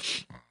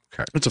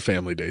 Okay. It's a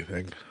family day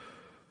thing.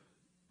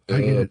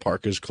 I get The it.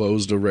 park is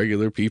closed to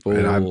regular people.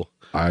 And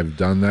I've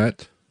done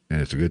that,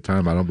 and it's a good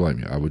time. I don't blame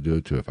you. I would do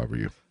it too if I were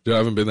you. Dude, I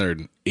haven't been there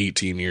in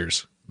 18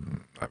 years.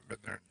 I've been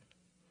there.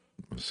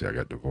 Let's see, I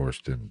got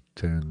divorced in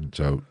 10,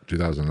 so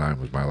 2009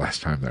 was my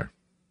last time there.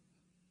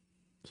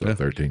 So Yeah.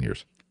 13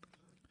 years.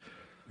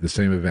 The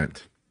same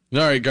event. All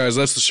right, guys,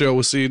 that's the show.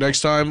 We'll see you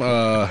next time.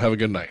 Have a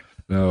good night.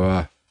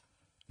 No,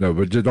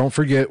 but don't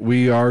forget,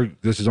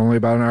 this is only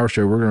about an hour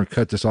show. We're going to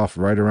cut this off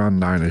right around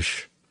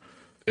 9-ish.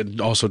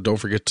 And also, don't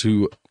forget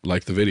to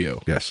like the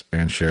video. Yes,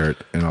 and share it.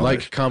 And all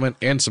Like, that. comment,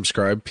 and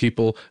subscribe.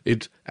 People,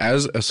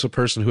 as a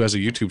person who has a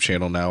YouTube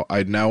channel now,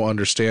 I now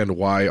understand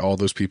why all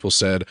those people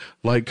said,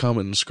 like,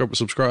 comment, and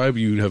subscribe.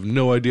 You have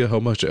no idea how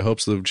much it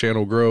helps the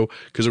channel grow,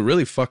 because it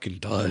really fucking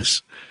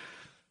does.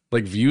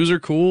 Like, views are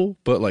cool,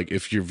 but, like,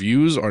 if your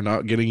views are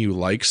not getting you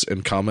likes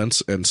and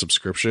comments and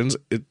subscriptions,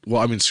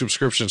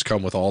 subscriptions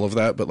come with all of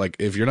that, but, like,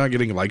 if you're not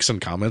getting likes and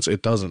comments,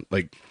 it doesn't,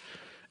 like,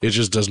 it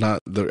just does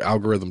not, the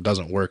algorithm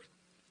doesn't work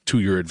to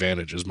your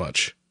advantage as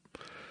much.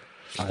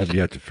 I have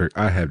yet to figure.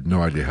 I have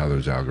no idea how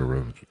those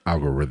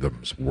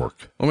algorithms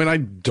work. I mean, I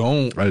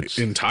don't It's-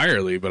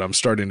 entirely, but I'm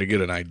starting to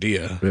get an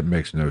idea. It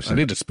makes no sense. I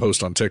need to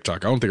post on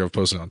TikTok. I don't think I've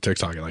posted on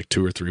TikTok in like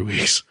 2 or 3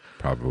 weeks.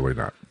 Probably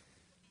not.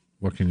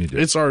 What can you do?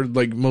 It's our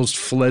like most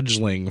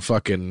fledgling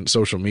fucking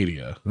social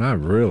media.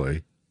 Not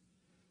really.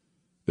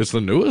 It's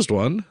the newest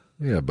one.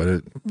 Yeah, but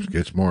it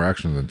gets more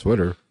action than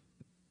Twitter.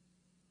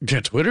 Yeah,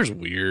 Twitter's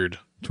weird,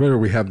 Twitter,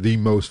 we have the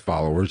most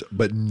followers,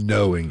 but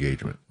no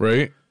engagement.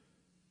 right?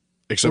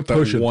 Except We're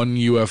that pushing- one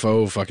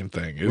UFO fucking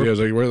thing.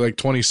 We're like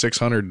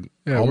 2,600,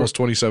 Yeah, almost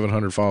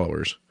 2,700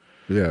 followers.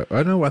 Yeah,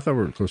 I know. I thought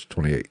we were close to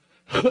 28.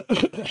 I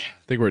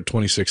think we're at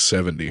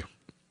 2,670.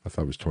 I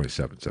thought it was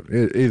 27.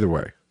 Either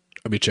way.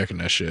 I'll be checking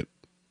that shit.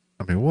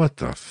 I mean, what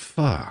the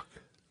fuck?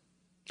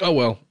 Oh,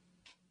 well.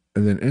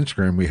 And then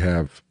Instagram, we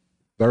have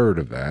third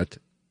of that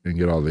and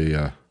get all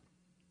the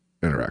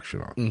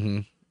interaction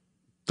on.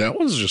 That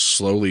one's just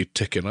slowly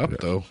ticking up,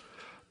 though.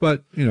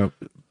 But,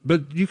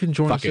 you can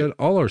join Fuck us at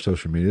all our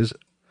social medias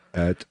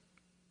at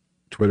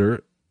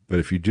Twitter. But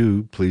if you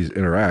do, please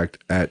interact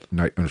at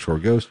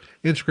night_ghost,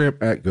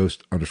 Instagram at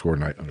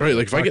ghost_night_. Right,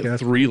 like if I get podcast.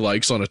 3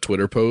 likes on a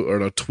Twitter post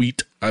or a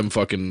tweet, I'm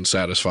fucking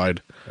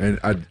satisfied. And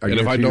I if I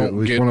guarantee you don't at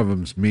least get- one of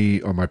them's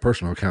me on my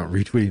personal account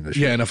retweeting this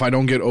shit. Yeah, and if I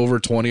don't get over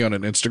 20 on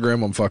an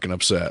Instagram, I'm fucking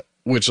upset.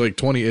 Which, like,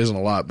 20 isn't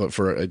a lot, but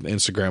for an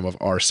Instagram of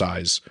our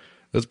size,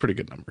 that's a pretty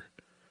good number.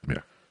 Yeah.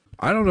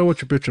 I don't know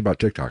what you're bitching about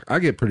TikTok. I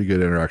get pretty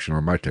good interaction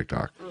on my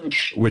TikTok,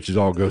 which is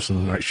all Ghost in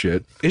the Night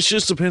shit. It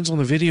just depends on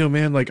the video,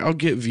 man. Like, I'll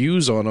get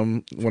views on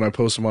them when I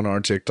post them on our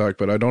TikTok,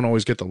 but I don't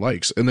always get the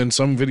likes. And then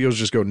some videos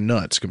just go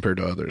nuts compared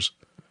to others.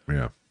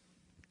 Yeah.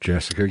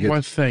 Jessica gets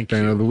Why, thank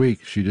fan you. of the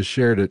week. She just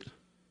shared it.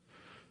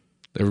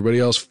 Everybody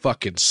else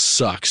fucking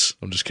sucks.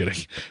 I'm just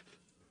kidding.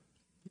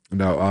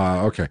 No,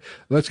 okay.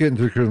 Let's get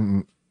into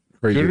the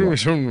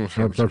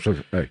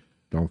crazy. Hey,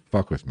 don't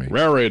fuck with me.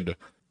 Rarid.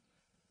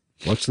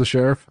 What's the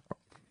sheriff?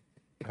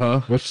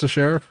 Huh? What's the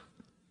sheriff?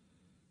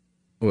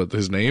 What,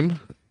 his name?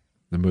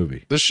 The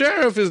movie. The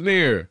sheriff is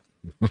near.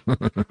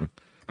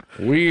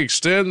 We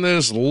extend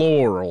this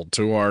laurel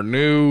to our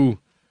new...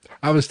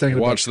 I was thinking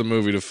Watch the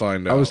movie to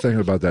find out. I was thinking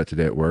about that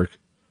today at work.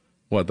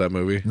 What, that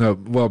movie? No,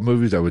 well,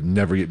 movies that would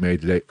never get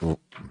made today.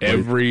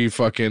 Every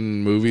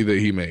fucking movie that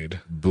he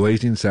made.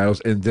 Blazing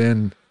Saddles, and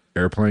then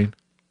Airplane.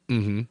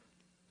 Mm-hmm.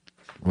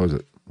 What was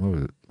it?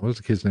 What was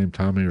the kid's name?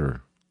 Tommy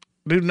or?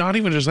 Dude, not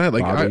even just that.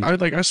 Like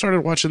Bobby? I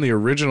started watching the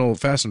original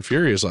Fast and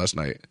Furious last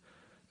night,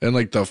 and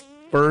like the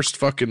first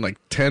fucking like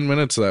 10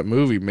 minutes of that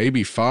movie,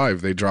 maybe 5,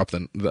 they dropped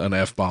an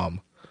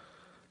F-bomb.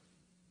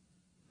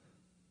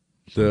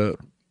 The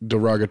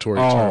derogatory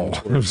term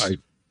towards right.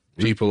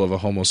 people of a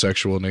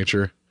homosexual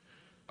nature.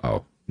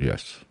 Oh,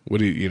 yes. What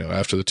do you know,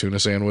 after the tuna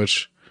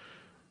sandwich,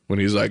 when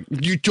he's like,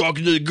 "You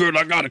talking to the girl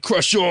I got a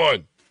crush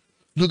on?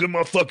 Look at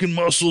my fucking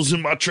muscles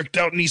in my tricked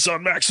out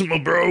Nissan Maxima,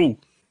 bro."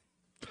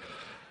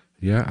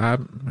 Yeah,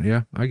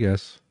 I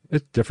guess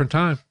it's different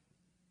time.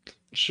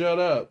 Shut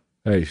up.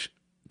 Hey,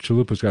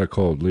 Chalupa's got a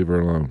cold. Leave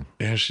her alone.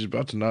 Yeah, she's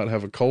about to not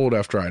have a cold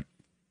after I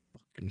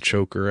fucking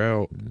choke her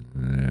out.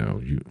 No,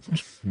 you.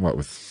 What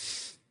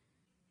with?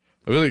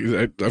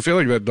 I feel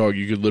like that dog,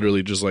 you could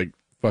literally just like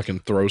fucking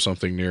throw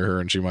something near her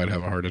and she might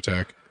have a heart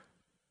attack.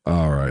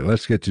 All right,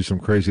 let's get to some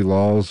crazy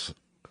laws.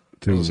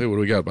 What do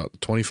we got? About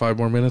 25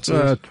 more minutes?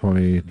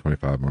 20,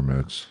 25 more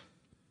minutes.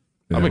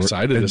 I'm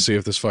excited to see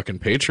if this fucking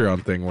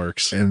Patreon thing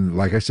works. And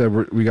like I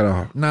said, we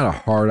got not a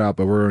hard out,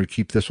 but we're going to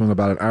keep this one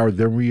about an hour.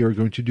 Then we are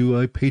going to do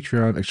a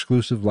Patreon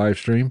exclusive live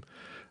stream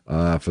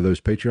for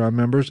those Patreon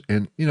members.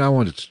 And I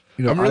wanted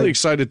to, I'm really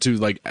excited to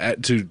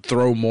to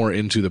throw more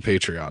into the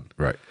Patreon,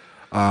 right?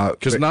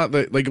 Because not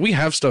that like we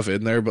have stuff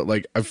in there, but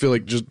like I feel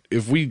like just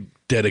if we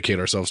dedicate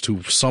ourselves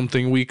to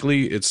something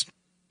weekly, it's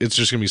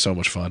just gonna be so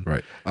much fun,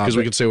 right? Because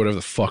we can say whatever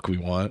the fuck we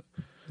want.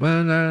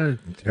 Well,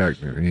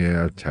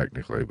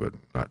 technically, but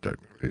not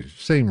technically.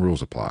 Same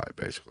rules apply,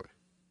 basically.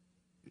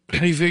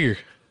 How do you figure?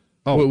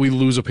 Oh, we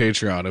lose a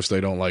Patreon if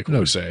they don't like what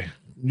we say.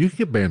 You can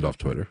get banned off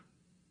Twitter.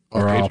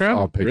 Or Patreon?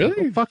 Off Patreon.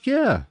 Really? Oh, fuck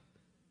yeah.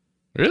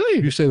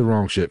 Really? You say the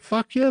wrong shit.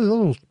 Fuck yeah.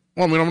 Well,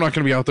 I mean, I'm not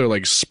going to be out there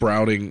like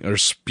sprouting or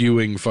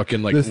spewing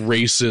fucking like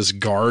racist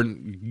garb.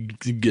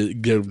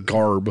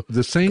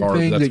 The same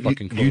thing that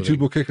YouTube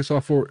will kick us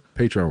off for,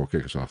 Patreon will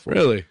kick us off for.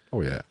 Really?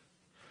 Oh, yeah.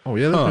 Oh,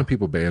 yeah. There's been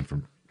people banned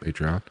from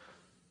Patreon.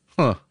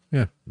 Huh.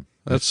 Yeah.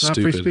 That's not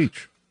stupid. free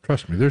speech.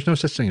 Trust me. There's no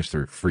such thing as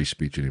free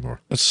speech anymore.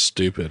 That's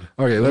stupid.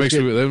 Okay,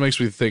 that makes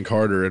me think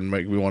harder and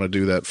make me want to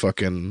do that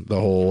fucking the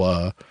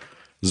whole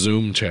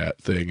Zoom chat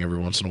thing every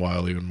once in a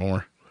while even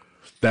more.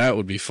 That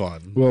would be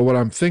fun. Well, what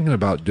I'm thinking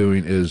about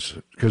doing is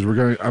because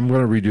I'm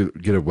going to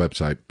get a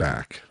website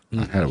back.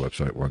 I had a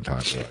website one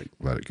time, but I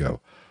let it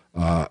go.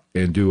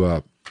 And do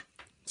a.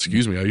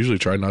 Excuse me. I usually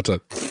try not to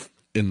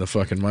in the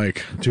fucking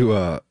mic.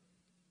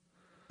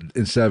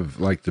 Instead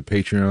of like the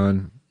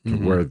Patreon,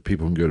 where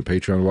people can go to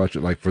Patreon and watch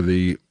it, like for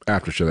the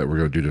after show that we're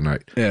going to do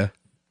tonight. Yeah.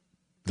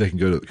 They can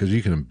go to, because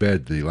you can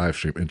embed the live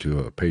stream into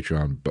a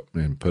Patreon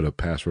and put a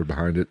password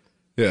behind it.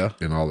 Yeah.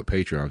 And all the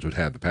Patreons would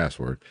have the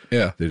password.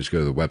 Yeah. They just go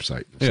to the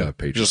website instead of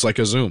Patreon. Just like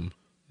a Zoom.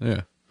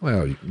 Yeah.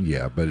 Well,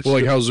 yeah, but it's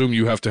like how Zoom,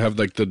 you have to have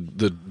like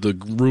the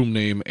room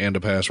name and a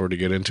password to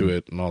get into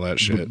it and all that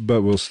shit.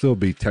 But we'll still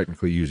be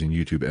technically using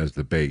YouTube as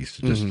the base,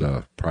 just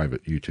a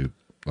private YouTube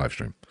live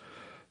stream.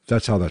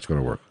 That's how that's going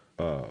to work.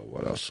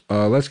 What else?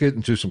 Let's get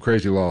into some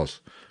crazy laws,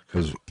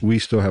 because we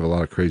still have a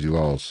lot of crazy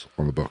laws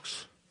on the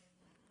books.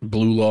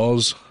 Blue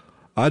laws?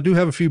 I do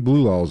have a few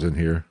blue laws in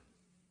here.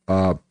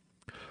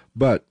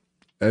 But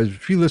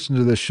if you listen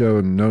to this show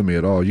and know me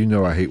at all, you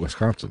know I hate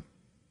Wisconsin.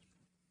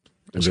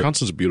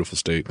 Wisconsin's a beautiful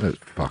state. It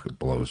fucking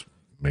blows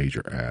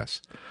major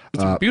ass.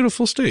 It's a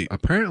beautiful state.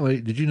 Apparently,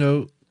 did you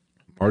know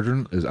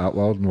margarine is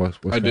outlawed in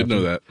Wisconsin? I did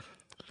know that.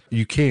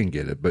 You can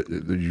get it, but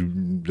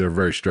they're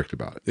very strict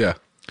about it. Yeah.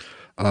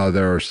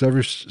 There are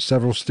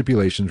several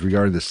stipulations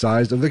regarding the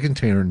size of the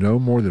container, no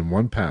more than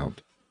 1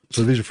 pound.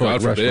 So these are for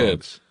like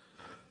restaurants.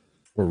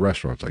 For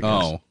restaurants, I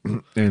guess.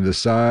 Oh. And the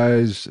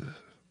size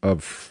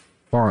of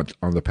font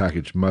on the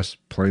package must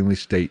plainly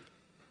state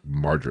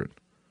margarine,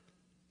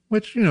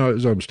 which,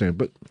 is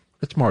understandable, but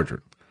it's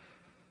margarine.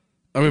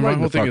 I mean, my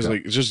whole thing is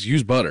like, just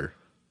use butter.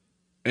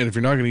 And if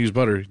you're not going to use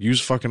butter,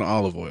 use fucking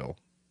olive oil.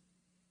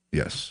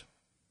 Yes.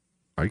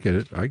 I get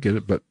it,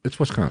 but it's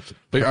Wisconsin.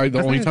 Like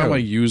the only time I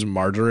use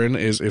margarine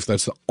is if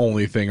that's the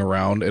only thing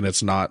around and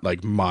it's not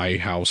like my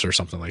house or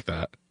something like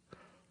that.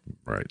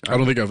 Right. I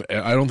don't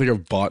think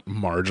I've bought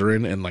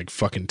margarine in like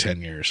fucking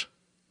 10 years.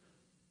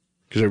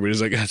 Because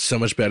everybody's like, that's so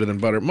much better than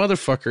butter.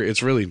 Motherfucker,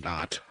 it's really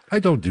not. I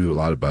don't do a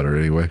lot of butter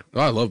anyway. Oh,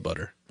 I love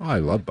butter. Oh, I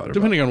love butter.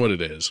 Depending on what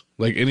it is.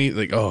 Like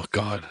oh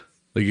God.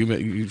 Like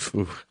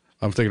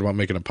I'm thinking about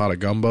making a pot of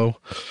gumbo.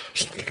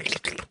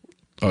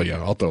 Oh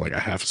yeah, I'll throw like a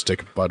half a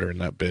stick of butter in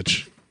that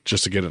bitch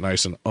just to get it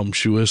nice and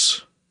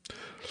umptuous.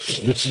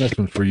 This next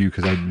one's for you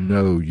because I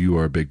know you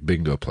are a big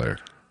bingo player.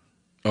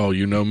 Oh,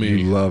 you know me.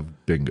 You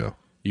love bingo.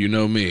 You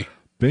know me.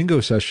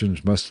 Bingo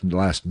sessions must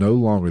last no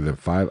longer than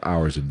 5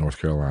 hours in North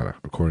Carolina,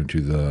 according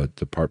to the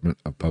Department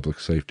of Public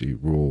Safety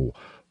Rule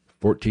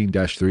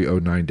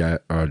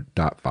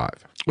 14-309.5.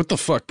 What the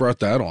fuck brought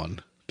that on?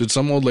 Did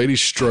some old lady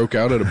stroke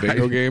out at a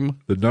bingo game?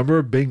 The number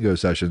of bingo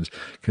sessions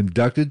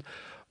conducted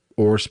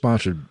or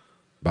sponsored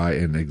by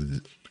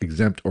an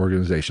exempt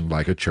organization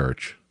like a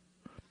church.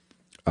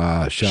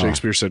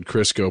 Shakespeare said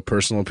Crisco,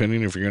 personal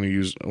opinion, if you're going to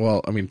use,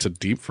 to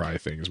deep fry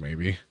things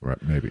maybe.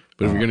 Right, maybe.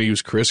 But if you're going to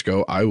use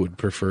Crisco, I would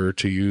prefer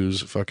to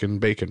use fucking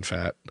bacon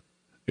fat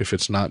if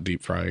it's not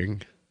deep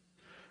frying.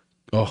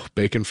 Oh,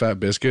 bacon fat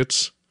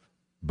biscuits.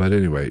 But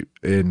anyway,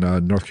 in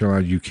North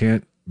Carolina, you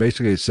can't,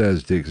 basically it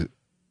says, a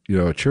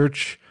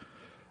church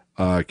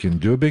can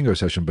do a bingo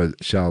session,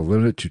 but shall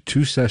limit it to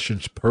 2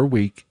 sessions per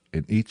week,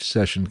 and each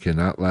session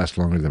cannot last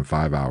longer than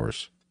 5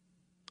 hours.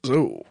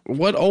 So,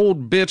 what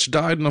old bitch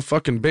died in a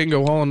fucking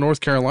bingo hall in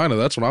North Carolina?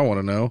 That's what I want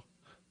to know.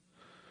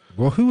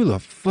 Well, who the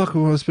fuck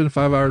would want to spend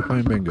 5 hours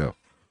playing bingo?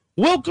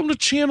 Welcome to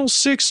Channel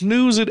 6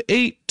 News at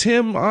 8,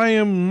 Tim. I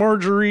am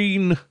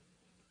Margarine.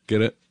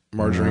 Get it?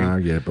 Margarine.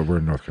 I get it, but we're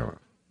in North Carolina.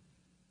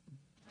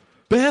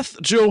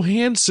 Beth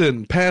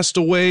Johansson passed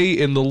away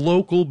in the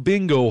local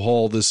bingo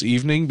hall this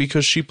evening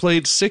because she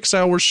played 6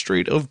 hours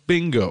straight of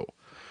bingo.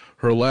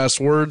 Her last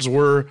words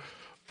were,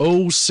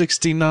 "Oh,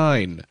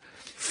 69.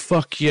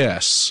 Fuck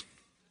yes."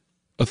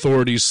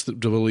 Authorities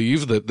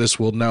believe that this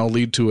will now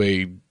lead to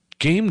a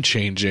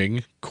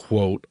game-changing,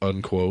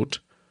 quote-unquote,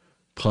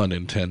 pun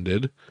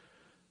intended,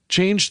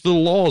 change the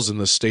laws in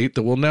the state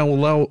that will now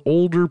allow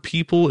older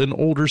people and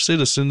older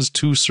citizens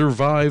to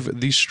survive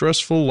the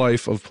stressful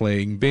life of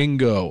playing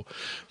bingo.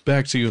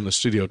 Back to you in the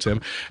studio,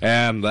 Tim.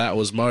 And that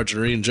was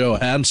Marjorie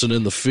Johansson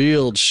in the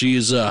field. She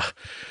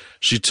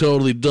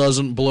totally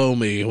doesn't blow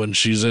me when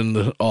she's in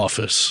the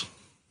office.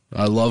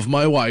 I love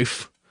my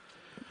wife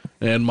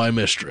and my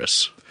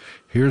mistress.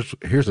 Here's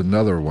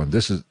another one.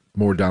 This is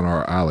more down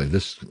our alley.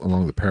 This is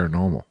along the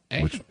paranormal,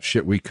 which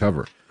shit we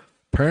cover.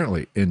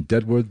 Apparently, in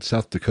Deadwood,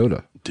 South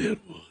Dakota,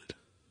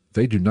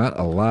 they do not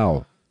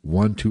allow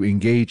one to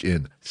engage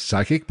in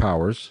psychic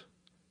powers,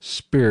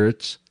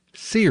 spirits,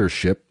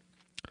 seership.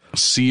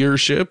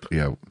 Seership?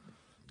 Yeah.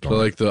 So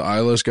like the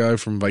eyeless guy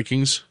from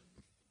Vikings?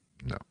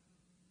 No.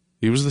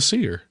 He was the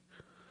seer.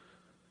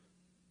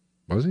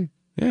 Was he?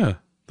 Yeah.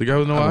 The guy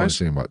with no I've only eyes?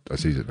 seen about a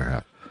season and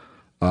a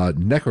half.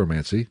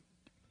 Necromancy.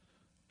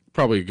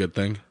 Probably a good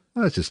thing.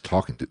 Well, that's just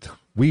talking to them.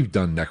 We've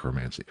done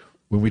necromancy.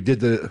 When we did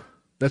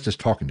that's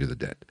just talking to the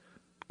dead.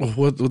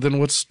 Well, then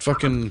what's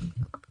fucking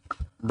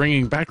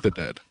bringing back the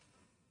dead?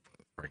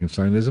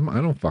 Frankensteinism?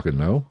 I don't fucking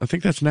know. I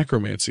think that's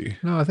necromancy.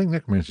 No, I think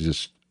necromancy is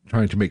just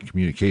trying to make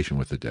communication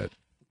with the dead.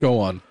 Go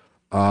on.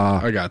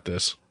 I got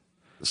this.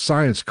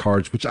 Science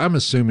cards, which I'm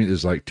assuming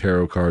is like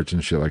tarot cards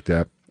and shit like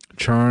that.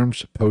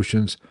 Charms,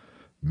 potions,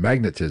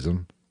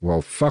 magnetism.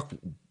 Well, fuck,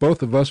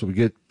 both of us would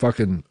get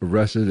fucking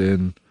arrested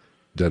in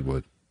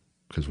Deadwood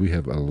because we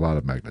have a lot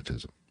of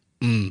magnetism.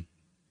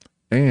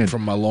 And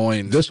From my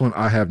loins. this one,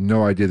 I have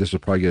no idea. This will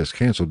probably get us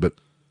canceled, but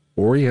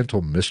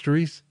Oriental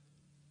Mysteries?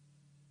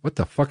 What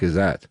the fuck is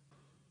that?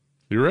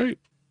 You're right.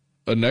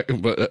 But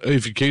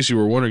if in case you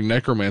were wondering,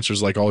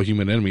 necromancers, like all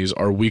human enemies,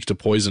 are weak to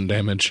poison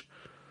damage.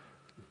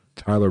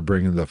 Tyler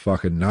bringing the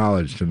fucking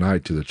knowledge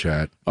tonight to the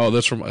chat. Oh,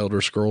 that's from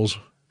Elder Scrolls.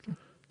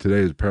 Today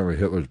is apparently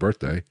Hitler's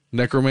birthday.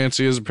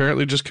 Necromancy is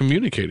apparently just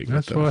communicating with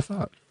That's them. what I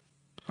thought.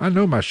 I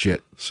know my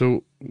shit.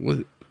 So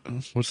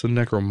what's the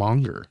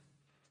necromonger?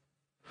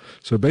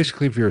 So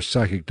basically, if you're a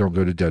psychic, don't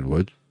go to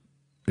Deadwood.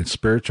 And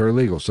spirits are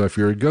illegal. So if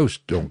you're a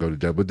ghost, don't go to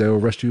Deadwood. They'll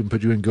arrest you and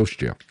put you in ghost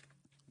jail.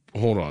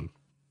 Hold on.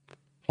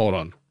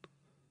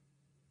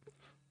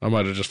 I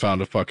might have just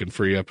found a fucking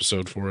free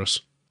episode for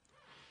us.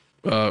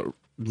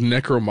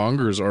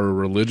 Necromongers are a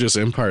religious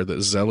empire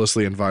that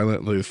zealously and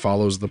violently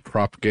follows the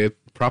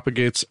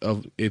propagates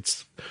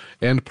its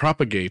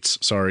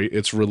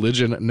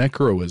religion,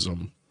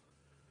 necroism.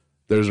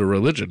 There's a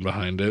religion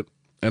behind it,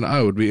 and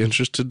I would be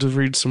interested to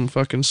read some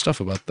fucking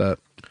stuff about that.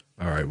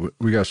 All right,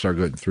 we got to start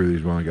getting through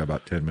these. We only got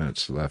about 10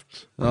 minutes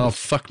left. Oh,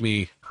 fuck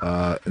me.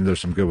 And there's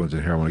some good ones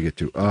in here I want to get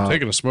to.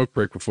 Taking a smoke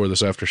break before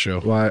this after show.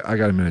 Well, I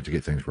got a minute to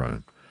get things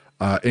running.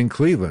 In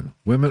Cleveland,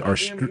 women are...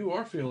 You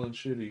are feeling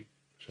shitty.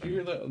 Did you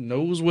hear that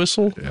nose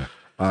whistle?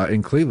 Yeah.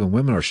 In Cleveland,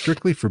 women are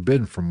strictly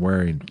forbidden from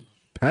wearing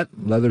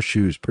patent leather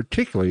shoes,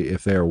 particularly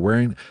if they are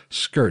wearing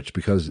skirts,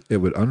 because it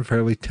would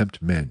unfairly tempt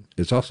men.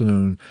 It's also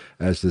known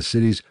as the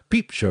city's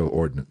peep show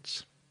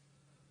ordinance.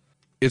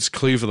 It's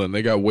Cleveland.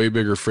 They got way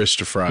bigger fish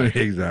to fry.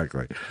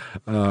 Exactly.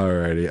 All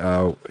righty.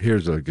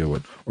 Here's a good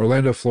one.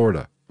 Orlando,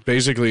 Florida.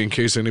 Basically, in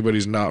case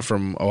anybody's not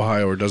from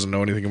Ohio or doesn't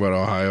know anything about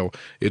Ohio,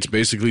 it's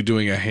basically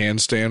doing a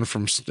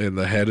handstand and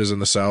the head is in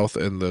the south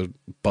and the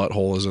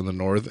butthole is in the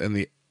north, and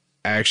the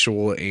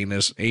actual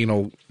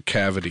anal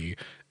cavity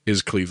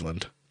is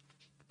Cleveland.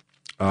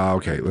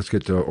 Okay, let's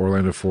get to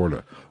Orlando,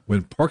 Florida.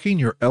 When parking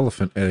your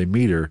elephant at a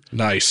meter,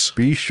 Nice.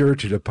 be sure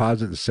to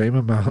deposit the same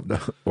amount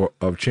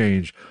of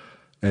change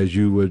as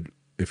you would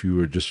if you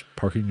were just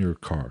parking your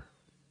car.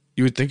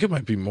 You would think it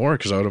might be more,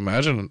 because I would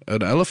imagine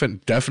an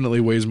elephant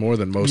definitely weighs more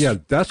than most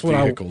That's what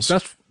vehicles.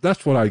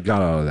 that's what I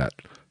got out of that.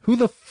 Who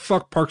the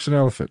fuck parks an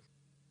elephant?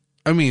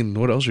 I mean,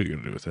 what else are you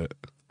gonna do with it?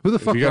 Who the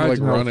If fuck you gotta rides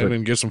like an run in elephant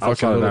and get some outside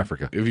fucking of little,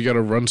 Africa? if you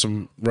gotta run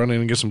in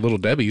and get some little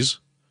Debbies,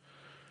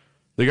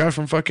 the guy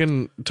from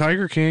fucking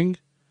Tiger King,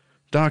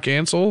 Doc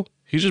Ansel,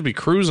 he'd just be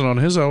cruising on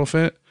his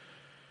elephant.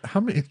 How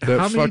many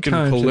Fucking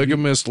times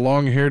polygamous,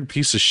 long-haired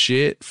piece of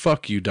shit.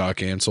 Fuck you,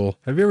 Doc Ansel.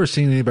 have you ever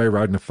seen anybody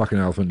riding a fucking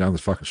elephant down the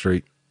fucking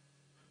street?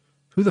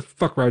 Who the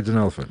fuck rides an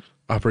elephant?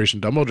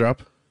 Operation Dumbo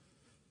Drop.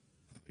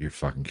 You're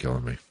fucking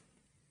killing me.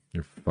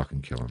 You're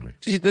fucking killing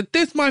me.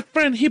 This my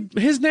friend.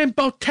 His name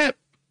Botep.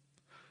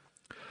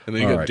 And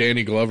then you All got right.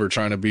 Danny Glover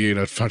trying to be in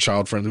a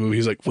child-friendly movie.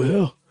 He's like,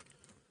 well,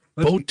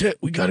 Botep,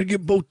 we got to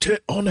get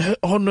Botep on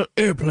the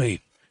airplane.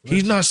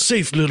 He's not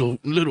safe, little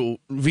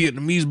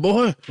Vietnamese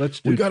boy.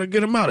 We got to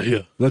get him out of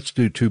here. Let's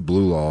do two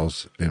blue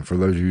laws. And for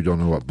those of you who don't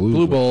know what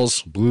Blue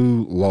balls.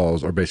 blue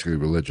laws are basically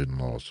religious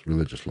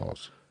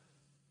laws.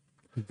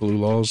 Blue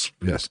laws.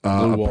 Yes.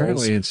 Blue walls.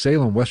 Apparently in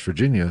Salem, West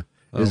Virginia,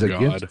 is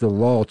against the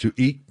law to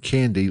eat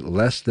candy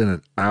less than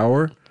an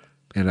hour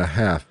and a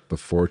half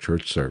before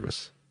church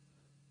service.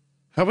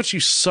 How about you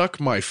suck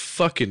my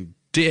fucking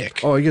dick?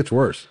 Oh, it gets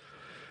worse.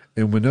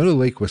 In Winona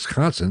Lake,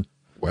 Wisconsin,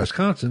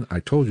 I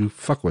told you,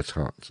 fuck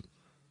Wisconsin.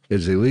 It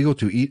is illegal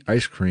to eat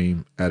ice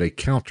cream at a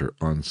counter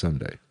on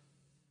Sunday.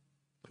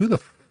 Who the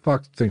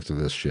fuck thinks of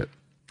this shit?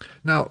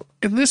 Now,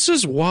 And this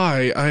is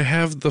why I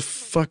have the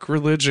fuck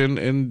religion,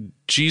 and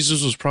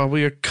Jesus was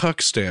probably a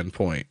cuck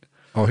standpoint.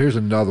 oh, here's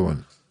another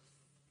one.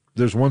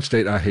 There's one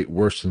state I hate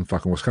worse than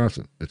fucking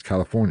Wisconsin. It's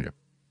California.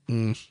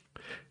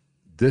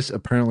 This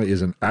apparently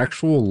is an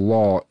actual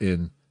law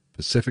in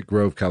Pacific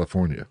Grove,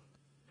 California.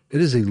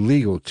 It is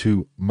illegal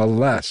to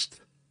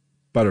molest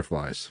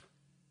butterflies.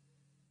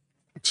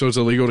 So it's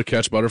illegal to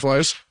catch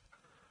butterflies?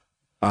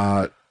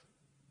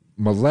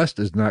 Molest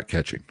is not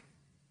catching.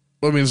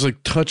 Well, I mean, it's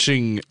like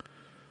touching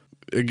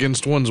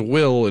against one's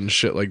will and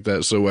shit like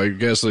that. So I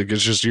guess like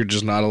it's just you're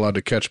just not allowed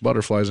to catch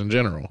butterflies in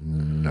general.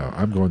 No,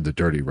 I'm going the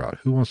dirty route.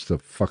 Who wants to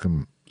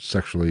fucking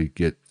sexually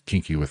get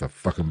kinky with a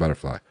fucking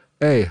butterfly?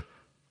 Hey,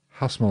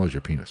 how small is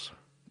your penis?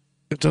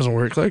 It doesn't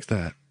work like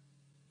that.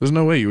 There's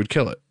no way you would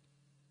kill it.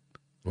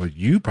 Well,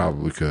 you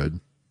probably could.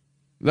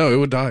 No, it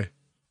would die.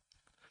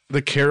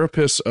 The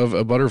carapace of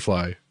a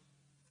butterfly.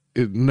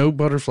 No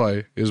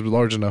butterfly is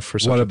large enough for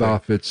such What a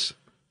about thing. if it's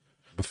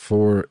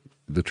before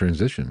the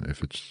transition,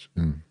 if it's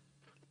in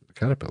the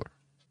caterpillar?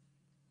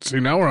 See,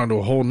 now we're on to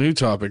a whole new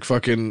topic.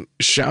 Fucking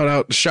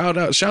shouts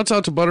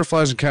out to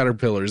butterflies and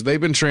caterpillars. They've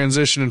been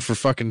transitioning for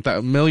fucking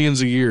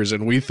millions of years,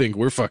 and we think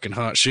we're fucking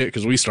hot shit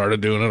because we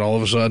started doing it all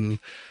of a sudden.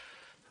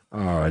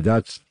 All right,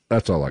 that's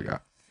all I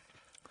got.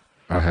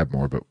 I have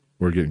more, but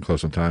we're getting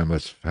close on time.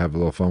 Let's have a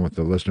little fun with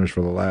the listeners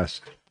for the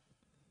last,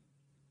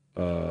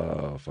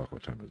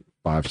 what time is it?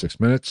 5-6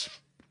 minutes.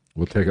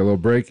 We'll take a little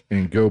break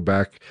and go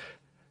back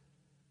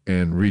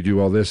and redo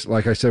all this.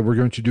 Like I said, we're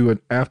going to do an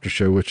after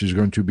show, which is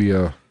going to be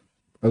at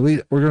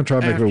least we're going to try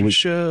to make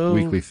it a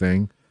weekly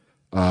thing.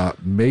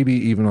 Maybe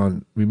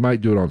even we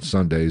might do it on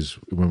Sundays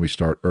when we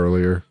start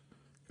earlier,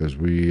 because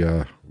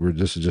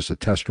this is just a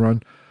test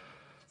run.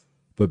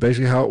 But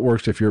basically how it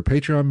works, if you're a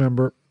Patreon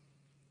member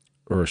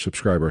or a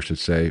subscriber, I should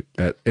say,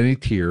 at any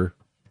tier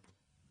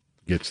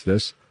gets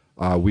this,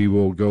 we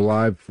will go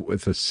live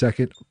with a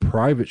second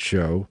private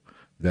show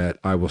that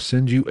I will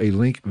send you a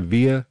link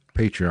via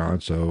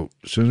Patreon. So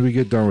as soon as we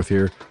get done with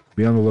here,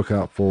 be on the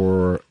lookout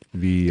for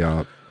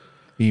the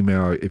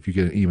email if you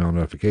get an email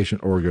notification,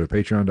 or go to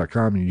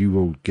patreon.com and you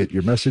will get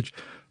your message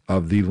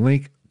of the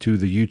link to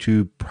the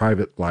YouTube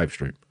private live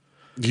stream.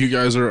 You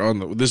guys are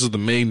this is the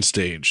main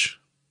stage.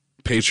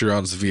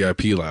 Patreon's the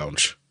VIP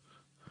lounge.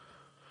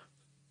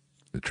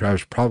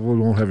 Travis probably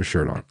won't have a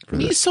shirt on for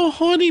Me this. so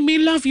horny, me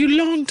love you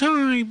long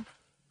time.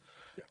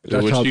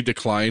 That's When how- she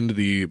declined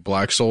the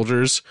black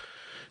soldiers,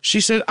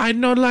 she said, I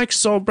not like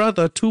soul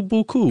brother, too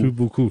buku.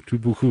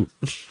 Tubuku.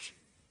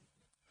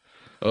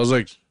 I was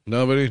like,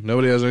 nobody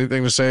has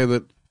anything to say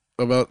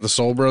about the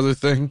soul brother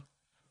thing.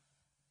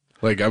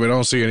 Like, I mean, I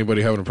don't see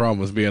anybody having a problem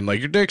with being like,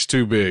 your dick's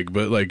too big,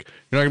 but like,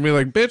 you're not gonna be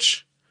like,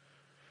 bitch,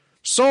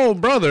 soul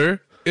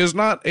brother is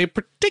not a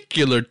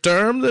particular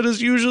term that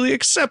is usually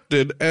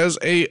accepted as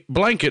a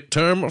blanket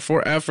term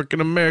for African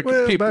American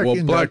Well, people. back Well,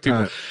 in black that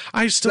time, people.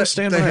 I still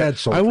stand they by had it.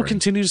 soul I will train.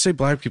 continue to say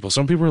black people.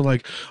 Some people are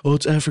like, oh,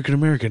 it's African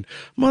American.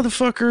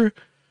 Motherfucker,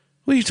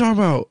 what are you talking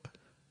about?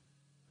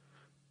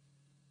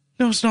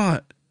 No, it's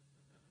not.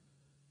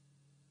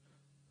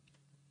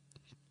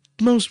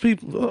 Most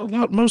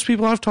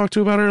people I've talked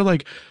to about it are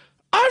like,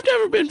 I've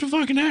never been to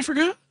fucking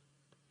Africa.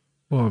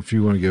 Well, if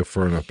you want to go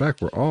far enough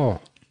back, we're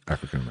all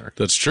African American.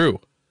 That's true.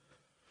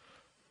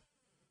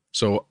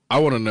 So I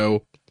want to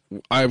know,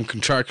 I am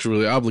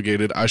contractually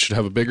obligated. I should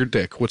have a bigger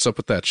dick. What's up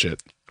with that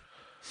shit?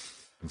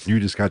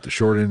 You just got the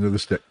short end of the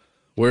stick.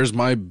 Where's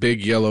my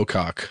big yellow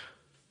cock?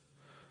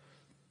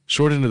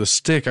 Short end of the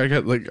stick. I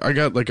got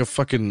like a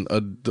fucking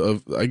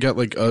I got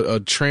like a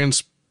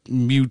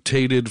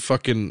transmutated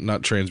fucking,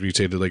 not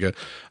transmutated, like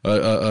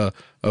a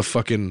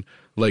fucking,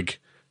 like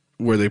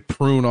where they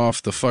prune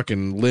off the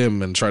fucking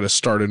limb and try to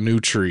start a new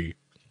tree.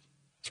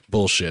 It's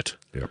bullshit.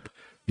 Yep.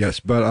 Yes,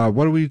 but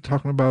what are we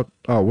talking about?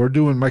 Oh, we're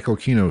doing Michael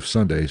Kino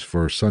Sundays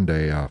for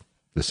Sunday,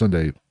 the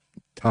Sunday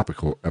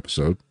topical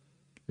episode.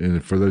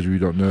 And for those of you who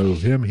don't know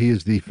him, he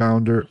is the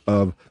founder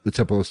of the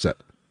Temple of Set.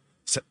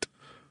 Set.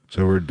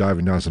 So we're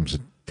diving down some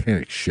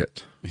satanic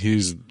shit.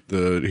 He's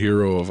the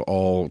hero of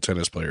all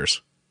tennis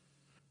players.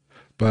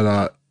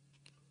 But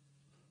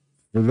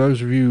for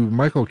those of you,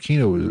 Michael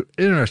Kino is an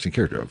interesting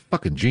character, a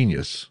fucking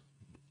genius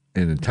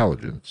in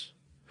intelligence.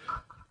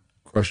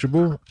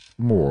 Questionable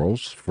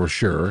morals, for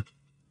sure.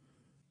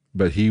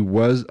 But he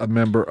was a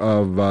member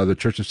of the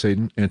Church of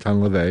Satan,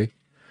 Anton LaVey,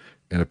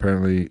 and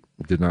apparently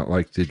did not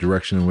like the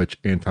direction in which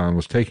Anton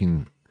was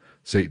taking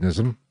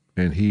Satanism.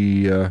 And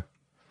he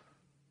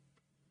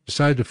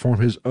decided to form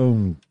his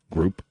own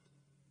group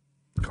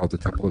called the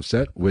Temple of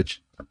Set,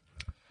 which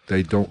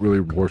they don't really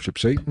worship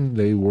Satan.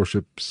 They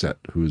worship Set,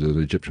 who's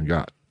an Egyptian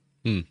god.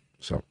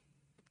 So,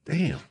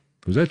 damn.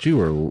 Was that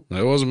you or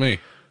That wasn't me.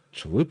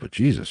 Chalupa?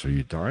 Jesus, are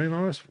you dying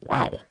on us?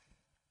 Wow.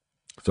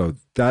 So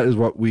that is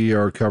what we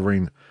are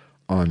covering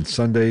on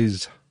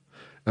Sundays.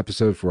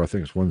 episode for, I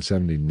think it's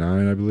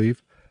 179, I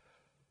believe.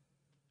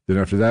 Then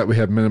after that, we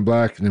have Men in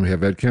Black, and then we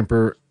have Ed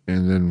Kemper,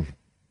 and then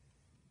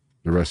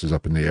the rest is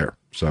up in the air.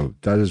 So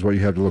that is what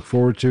you have to look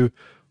forward to.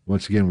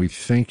 Once again, we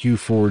thank you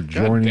for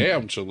joining.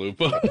 Damn,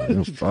 Chalupa.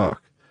 Oh,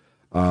 fuck.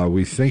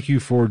 We thank you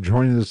for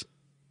joining us.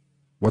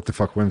 What the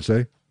Fuck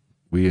Wednesday.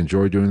 We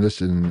enjoy doing this,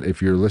 and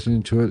if you're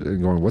listening to it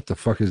and going, what the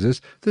fuck is this?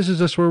 This is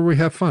just where we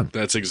have fun.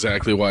 That's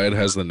exactly why it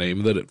has the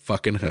name that it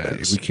fucking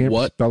has. We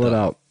can't spell it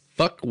out.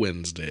 Fuck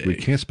Wednesday. We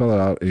can't spell it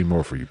out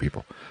anymore for you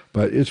people.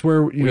 But it's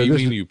where, What do you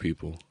mean, you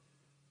people?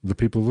 The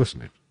people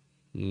listening.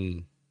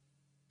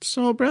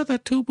 So, brother,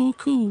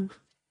 Tubuku.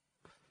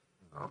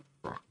 Oh,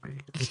 fuck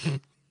me.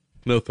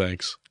 No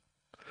thanks.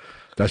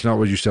 That's not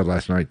what you said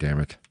last night, damn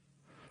it.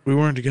 We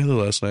weren't together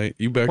last night.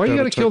 You backed Why out. you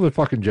gotta kill the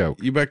fucking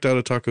joke? You backed out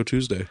of Taco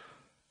Tuesday.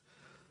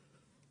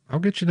 I'll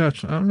get you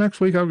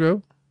next week. I'll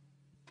go.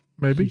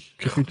 Maybe.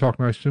 If you talk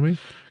nice to me.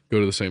 Go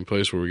to the same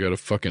place where we got a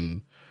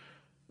fucking...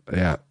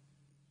 Yeah.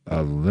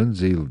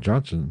 Lindsay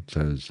Johnson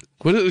says...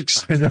 What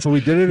is... I know,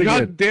 we did it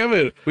God again. damn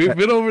it. We've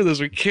been over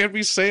this. We can't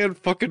be saying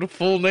fucking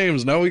full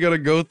names. Now we got to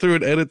go through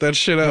and edit that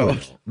shit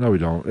out. No, we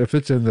don't. If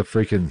it's in the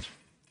freaking...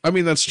 I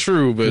mean, that's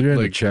true, but If you're in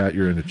the like... chat,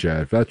 you're in the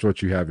chat. If that's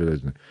what you have, it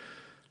isn't.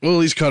 Well, at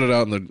least cut it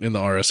out in the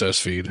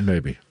RSS feed.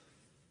 Maybe.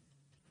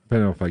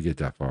 Depending on if I get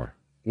that far.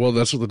 Well,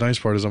 that's what the nice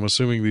part is. I'm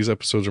assuming these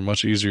episodes are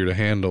much easier to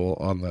handle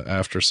on the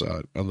after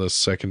side, on the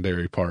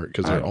secondary part,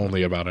 because they're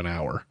only about an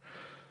hour,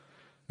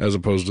 as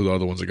opposed to the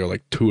other ones that go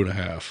like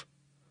 2.5.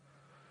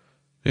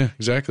 Yeah,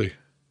 exactly.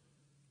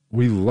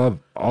 We love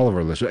all of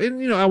our listeners.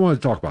 And, I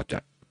want to talk about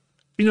that.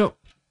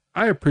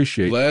 I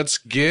appreciate... Let's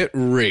get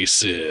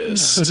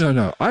racist.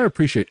 No. I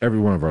appreciate every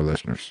one of our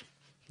listeners.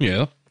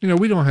 Yeah.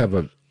 We don't have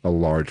a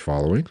large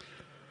following.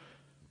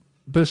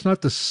 But it's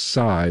not the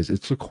size,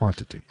 it's the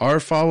quantity. Our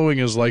following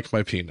is like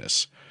my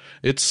penis.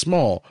 It's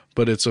small,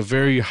 but it's a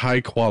very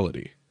high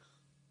quality.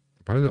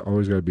 Why does it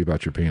always got to be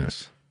about your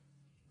penis?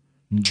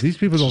 These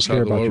people don't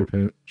care about your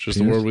penis. It's just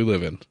the world we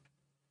live in.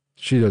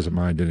 She doesn't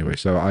mind anyway,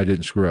 so I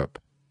didn't screw up.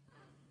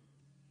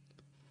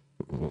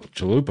 Well,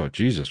 Chalupa,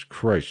 Jesus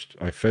Christ.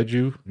 I fed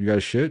you? You got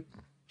a shit?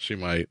 She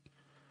might.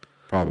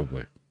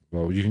 Probably.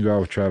 Well, you can go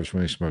out with Travis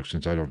when he smokes,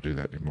 since I don't do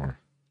that anymore.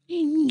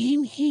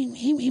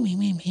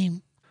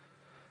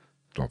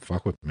 Don't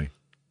fuck with me.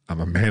 I'm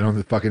a man on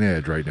the fucking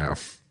edge right now.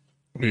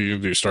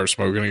 You start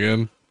smoking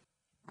again?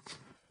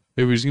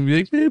 Maybe he's going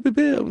to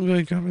be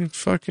like,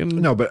 fucking...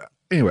 No, but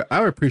anyway,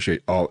 I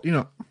appreciate all,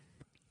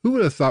 who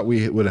would have thought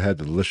we would have had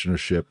the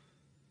listenership?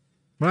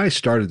 When I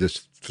started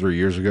this 3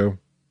 years ago,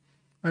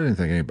 I didn't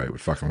think anybody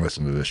would fucking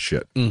listen to this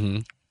shit.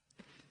 Mm-hmm.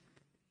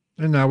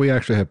 And now we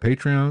actually have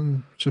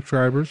Patreon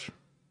subscribers.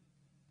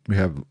 We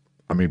have...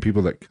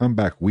 people that come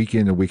back week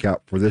in and week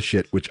out for this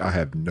shit, which I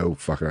have no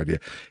fucking idea.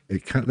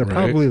 They're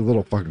probably a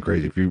little fucking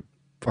crazy if you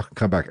fucking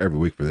come back every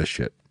week for this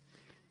shit.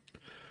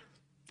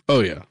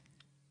 Oh, yeah.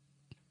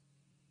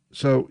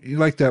 So, you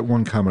like that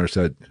one commenter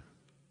said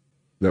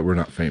that we're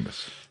not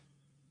famous.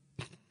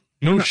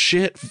 No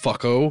shit,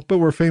 fucko. But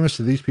we're famous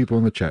to these people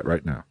in the chat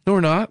right now. No,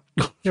 we're not.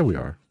 Yeah, we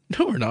are.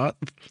 No, we're not.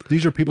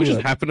 These are people We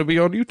just happen to be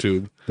on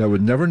YouTube. that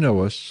would never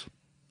know us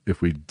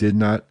if we did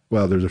not.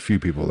 Well, there's a few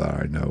people that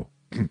I know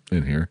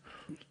in here.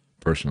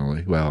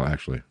 Personally, well,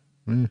 actually,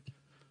 maybe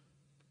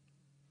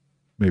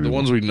The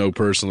ones we know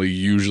personally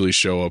usually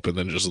show up and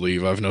then just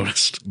leave, I've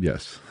noticed.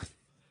 Yes,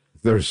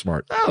 they're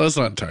smart. Oh, that's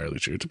not entirely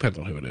true. It depends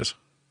on who it is.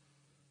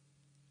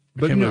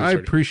 But I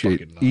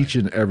appreciate each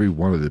and every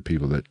one of the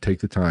people that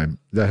take the time,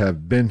 that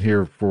have been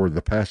here for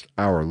the past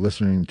hour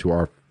listening to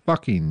our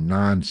fucking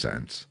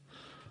nonsense,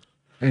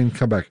 and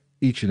come back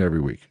each and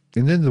every week.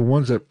 And then the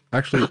ones that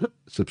actually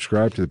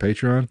subscribe to the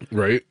Patreon,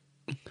 Right.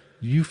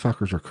 you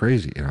fuckers are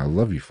crazy, and I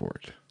love you for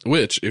it.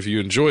 Which, if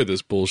you enjoy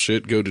this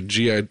bullshit, go to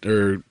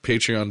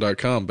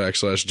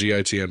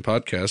patreon.com/GITN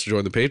podcast.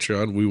 Join the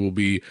Patreon. We will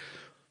be,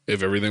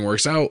 if everything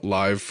works out,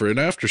 live for an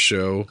after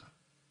show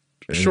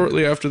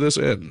shortly after this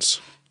ends.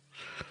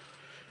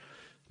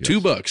 Yes.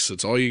 $2.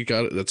 That's all you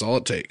got. That's all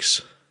it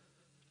takes.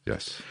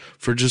 Yes.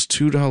 For just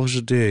 $2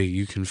 a day,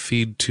 you can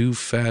feed 2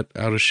 fat,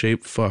 out of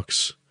shape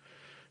fucks.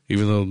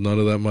 Even though none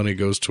of that money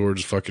goes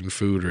towards fucking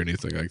food or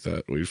anything like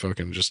that. We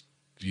fucking just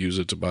use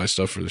it to buy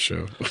stuff for the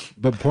show.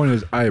 But the point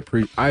is,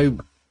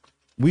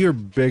 we are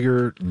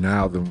bigger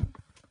now than,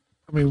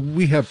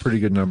 we have pretty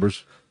good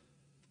numbers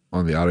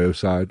on the audio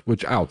side,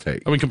 which I'll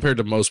take. Compared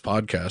to most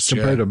podcasts.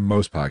 Compared to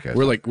most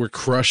podcasts. We're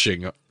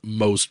crushing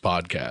most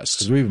podcasts.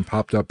 Because we even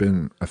popped up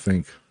in, I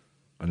think,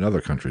 another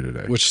country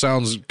today. Which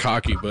sounds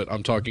cocky, but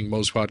I'm talking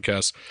most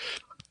podcasts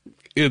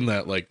in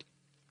that, like,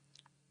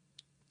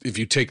 if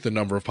you take the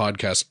number of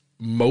podcasts,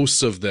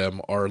 most of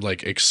them are,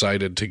 like,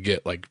 excited to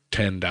get, like,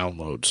 10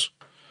 downloads.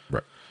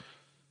 Right.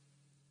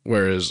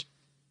 Whereas,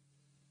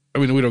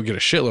 we don't get a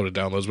shitload of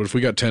downloads, but if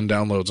we got 10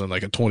 downloads in,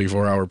 like, a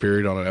 24-hour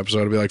period on an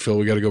episode, I'd be like, Phil,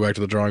 we got to go back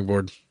to the drawing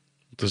board.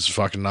 This is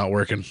fucking not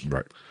working.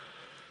 Right.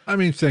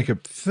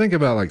 Think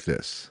about it like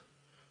this.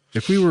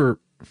 If we were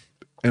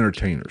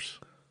entertainers.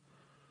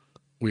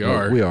 We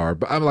are. We are.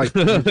 But I'm like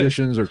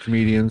musicians or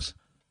comedians.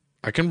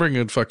 I can bring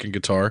in fucking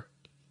guitar.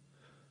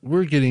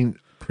 we're getting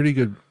a pretty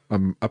good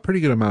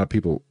amount of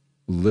people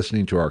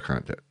listening to our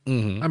content.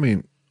 I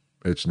mean,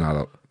 it's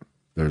not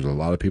there's a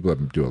lot of people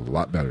that do a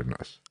lot better than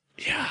us.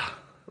 Yeah.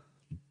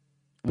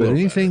 But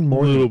anything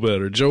more a little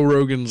better. Joe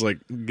Rogan's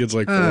gets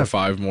 4 or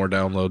 5 more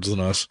downloads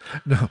than us.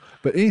 No,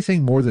 but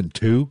anything more than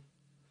 2,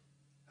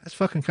 that's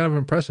fucking kind of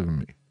impressive to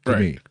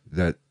me.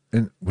 That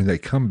and when they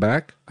come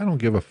back, I don't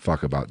give a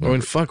fuck about numbers. I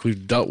mean, fuck,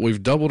 we've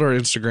doubled our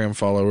Instagram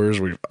followers,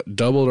 we've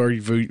doubled our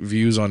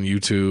views on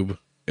YouTube,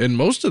 and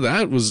most of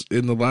that was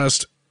in the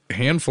last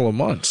handful of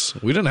months.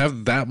 We didn't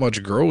have that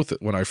much growth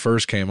when I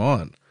first came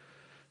on,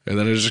 and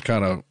then it just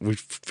kind of we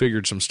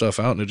figured some stuff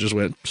out, and it just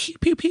went pew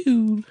pew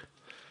pew.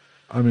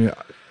 I mean,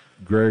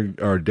 Greg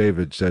or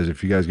David says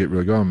if you guys get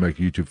really going, make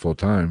YouTube full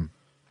time.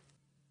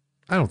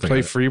 I don't think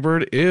play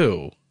Freebird.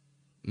 Ew,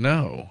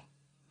 no.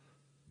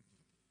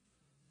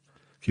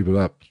 Keep it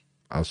up.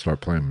 I'll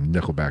start playing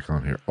Nickelback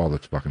on here all the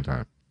fucking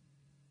time.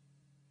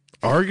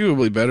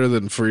 Arguably better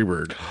than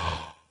Freebird.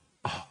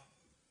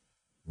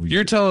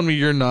 You're telling me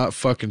you're not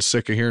fucking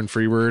sick of hearing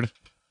Freebird?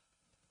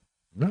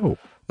 No.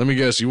 Let me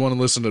guess, you want to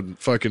listen to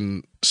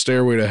fucking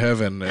Stairway to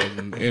Heaven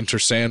and Enter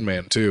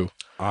Sandman too.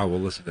 I will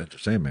listen to Enter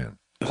Sandman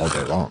all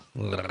day long.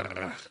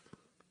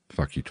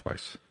 Fuck you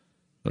twice.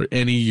 Or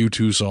any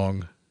U2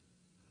 song.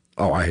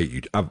 Oh, I hate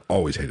you. I've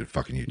always hated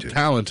fucking U2.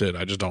 Talented,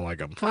 I just don't like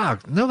them.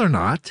 Fuck. No, they're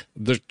not.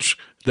 The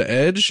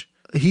Edge,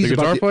 He's the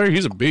guitar about player,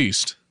 he's a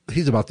beast.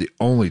 He's about the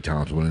only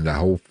talented one in that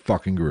whole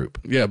fucking group.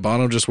 Yeah,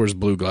 Bono just wears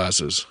blue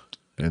glasses.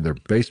 And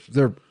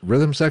their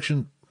rhythm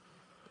section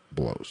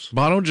blows.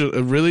 Bono just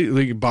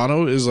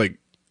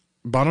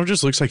Bono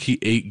just looks like he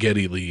ate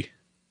Geddy Lee.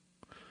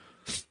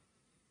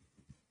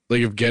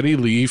 Like if Geddy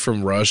Lee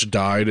from Rush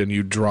died and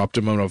you dropped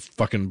him in a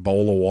fucking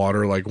bowl of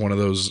water like one of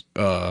those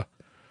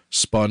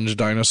sponge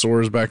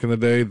dinosaurs back in the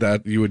day,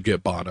 that you would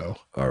get Bono.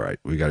 All right,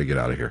 we got to get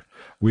out of here.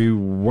 We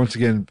once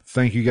again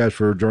thank you guys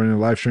for joining the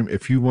live stream.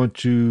 If you want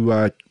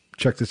to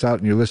check this out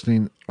and you're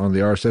listening on the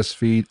RSS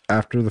feed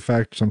after the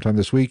fact sometime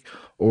this week,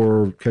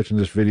 or catching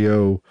this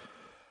video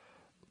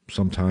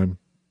sometime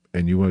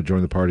and you want to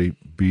join the party,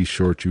 be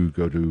sure to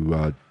go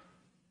to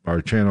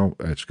our channel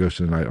at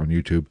Ghost of the Night on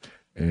YouTube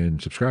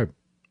and subscribe.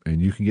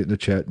 And you can get in the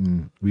chat,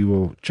 and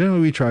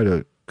we try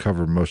to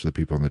cover most of the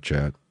people in the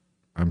chat.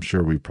 I'm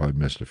sure we probably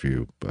missed a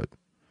few, but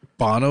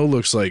Bono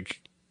looks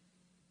like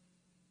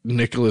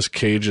Nicolas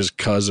Cage's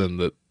cousin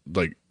that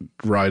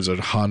rides a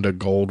Honda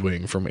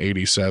Goldwing from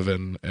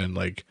 '87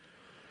 and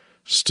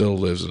still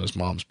lives in his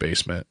mom's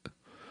basement.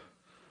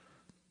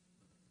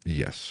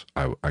 Yes,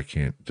 I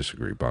can't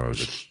disagree.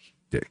 Bono's a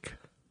dick.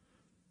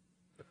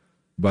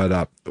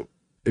 But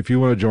if you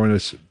want to join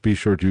us, be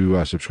sure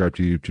to subscribe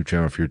to the YouTube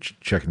channel if you're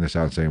checking this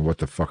out and saying, what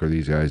the fuck are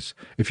these guys?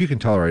 If you can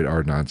tolerate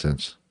our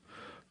nonsense.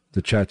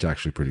 The chat's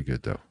actually pretty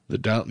good, though.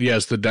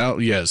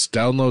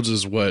 Downloads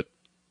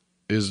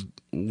is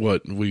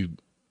what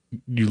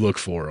you look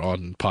for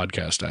on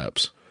podcast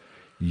apps.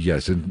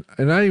 Yes, and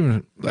I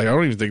even I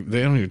don't even think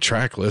they don't even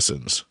track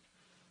listens,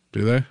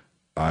 do they?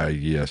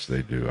 Yes,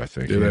 they do. I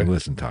think. Do they?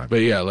 Listen time.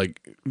 But yeah,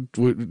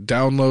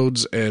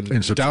 downloads and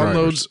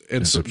downloads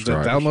and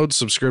downloads,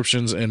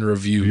 subscriptions, and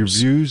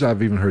reviews. Reviews.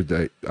 I've even heard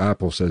that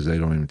Apple says they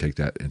don't even take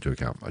that into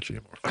account much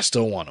anymore. I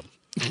still want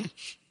them.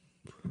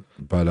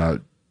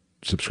 But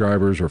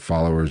subscribers or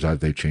followers,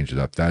 they changed it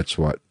up. That's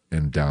what,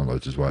 and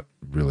downloads is what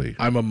really.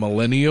 I'm a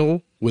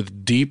millennial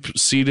with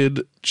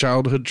deep-seated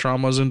childhood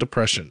traumas and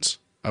depressions.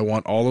 I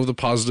want all of the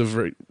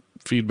positive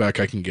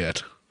feedback I can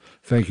get.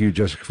 Thank you,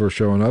 Jessica, for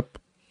showing up.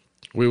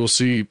 We will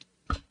see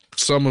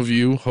some of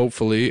you,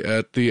 hopefully,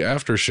 at the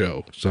after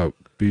show. So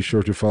be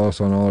sure to follow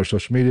us on all our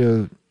social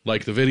media.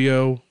 Like the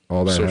video,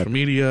 all that social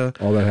media.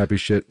 All that happy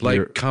shit.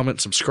 Comment,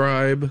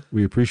 subscribe.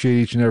 We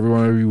appreciate each and every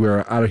one of you. We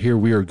are out of here.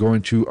 We are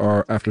going to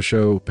our after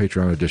show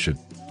Patreon edition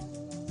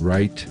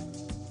right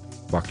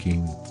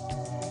fucking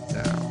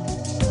now.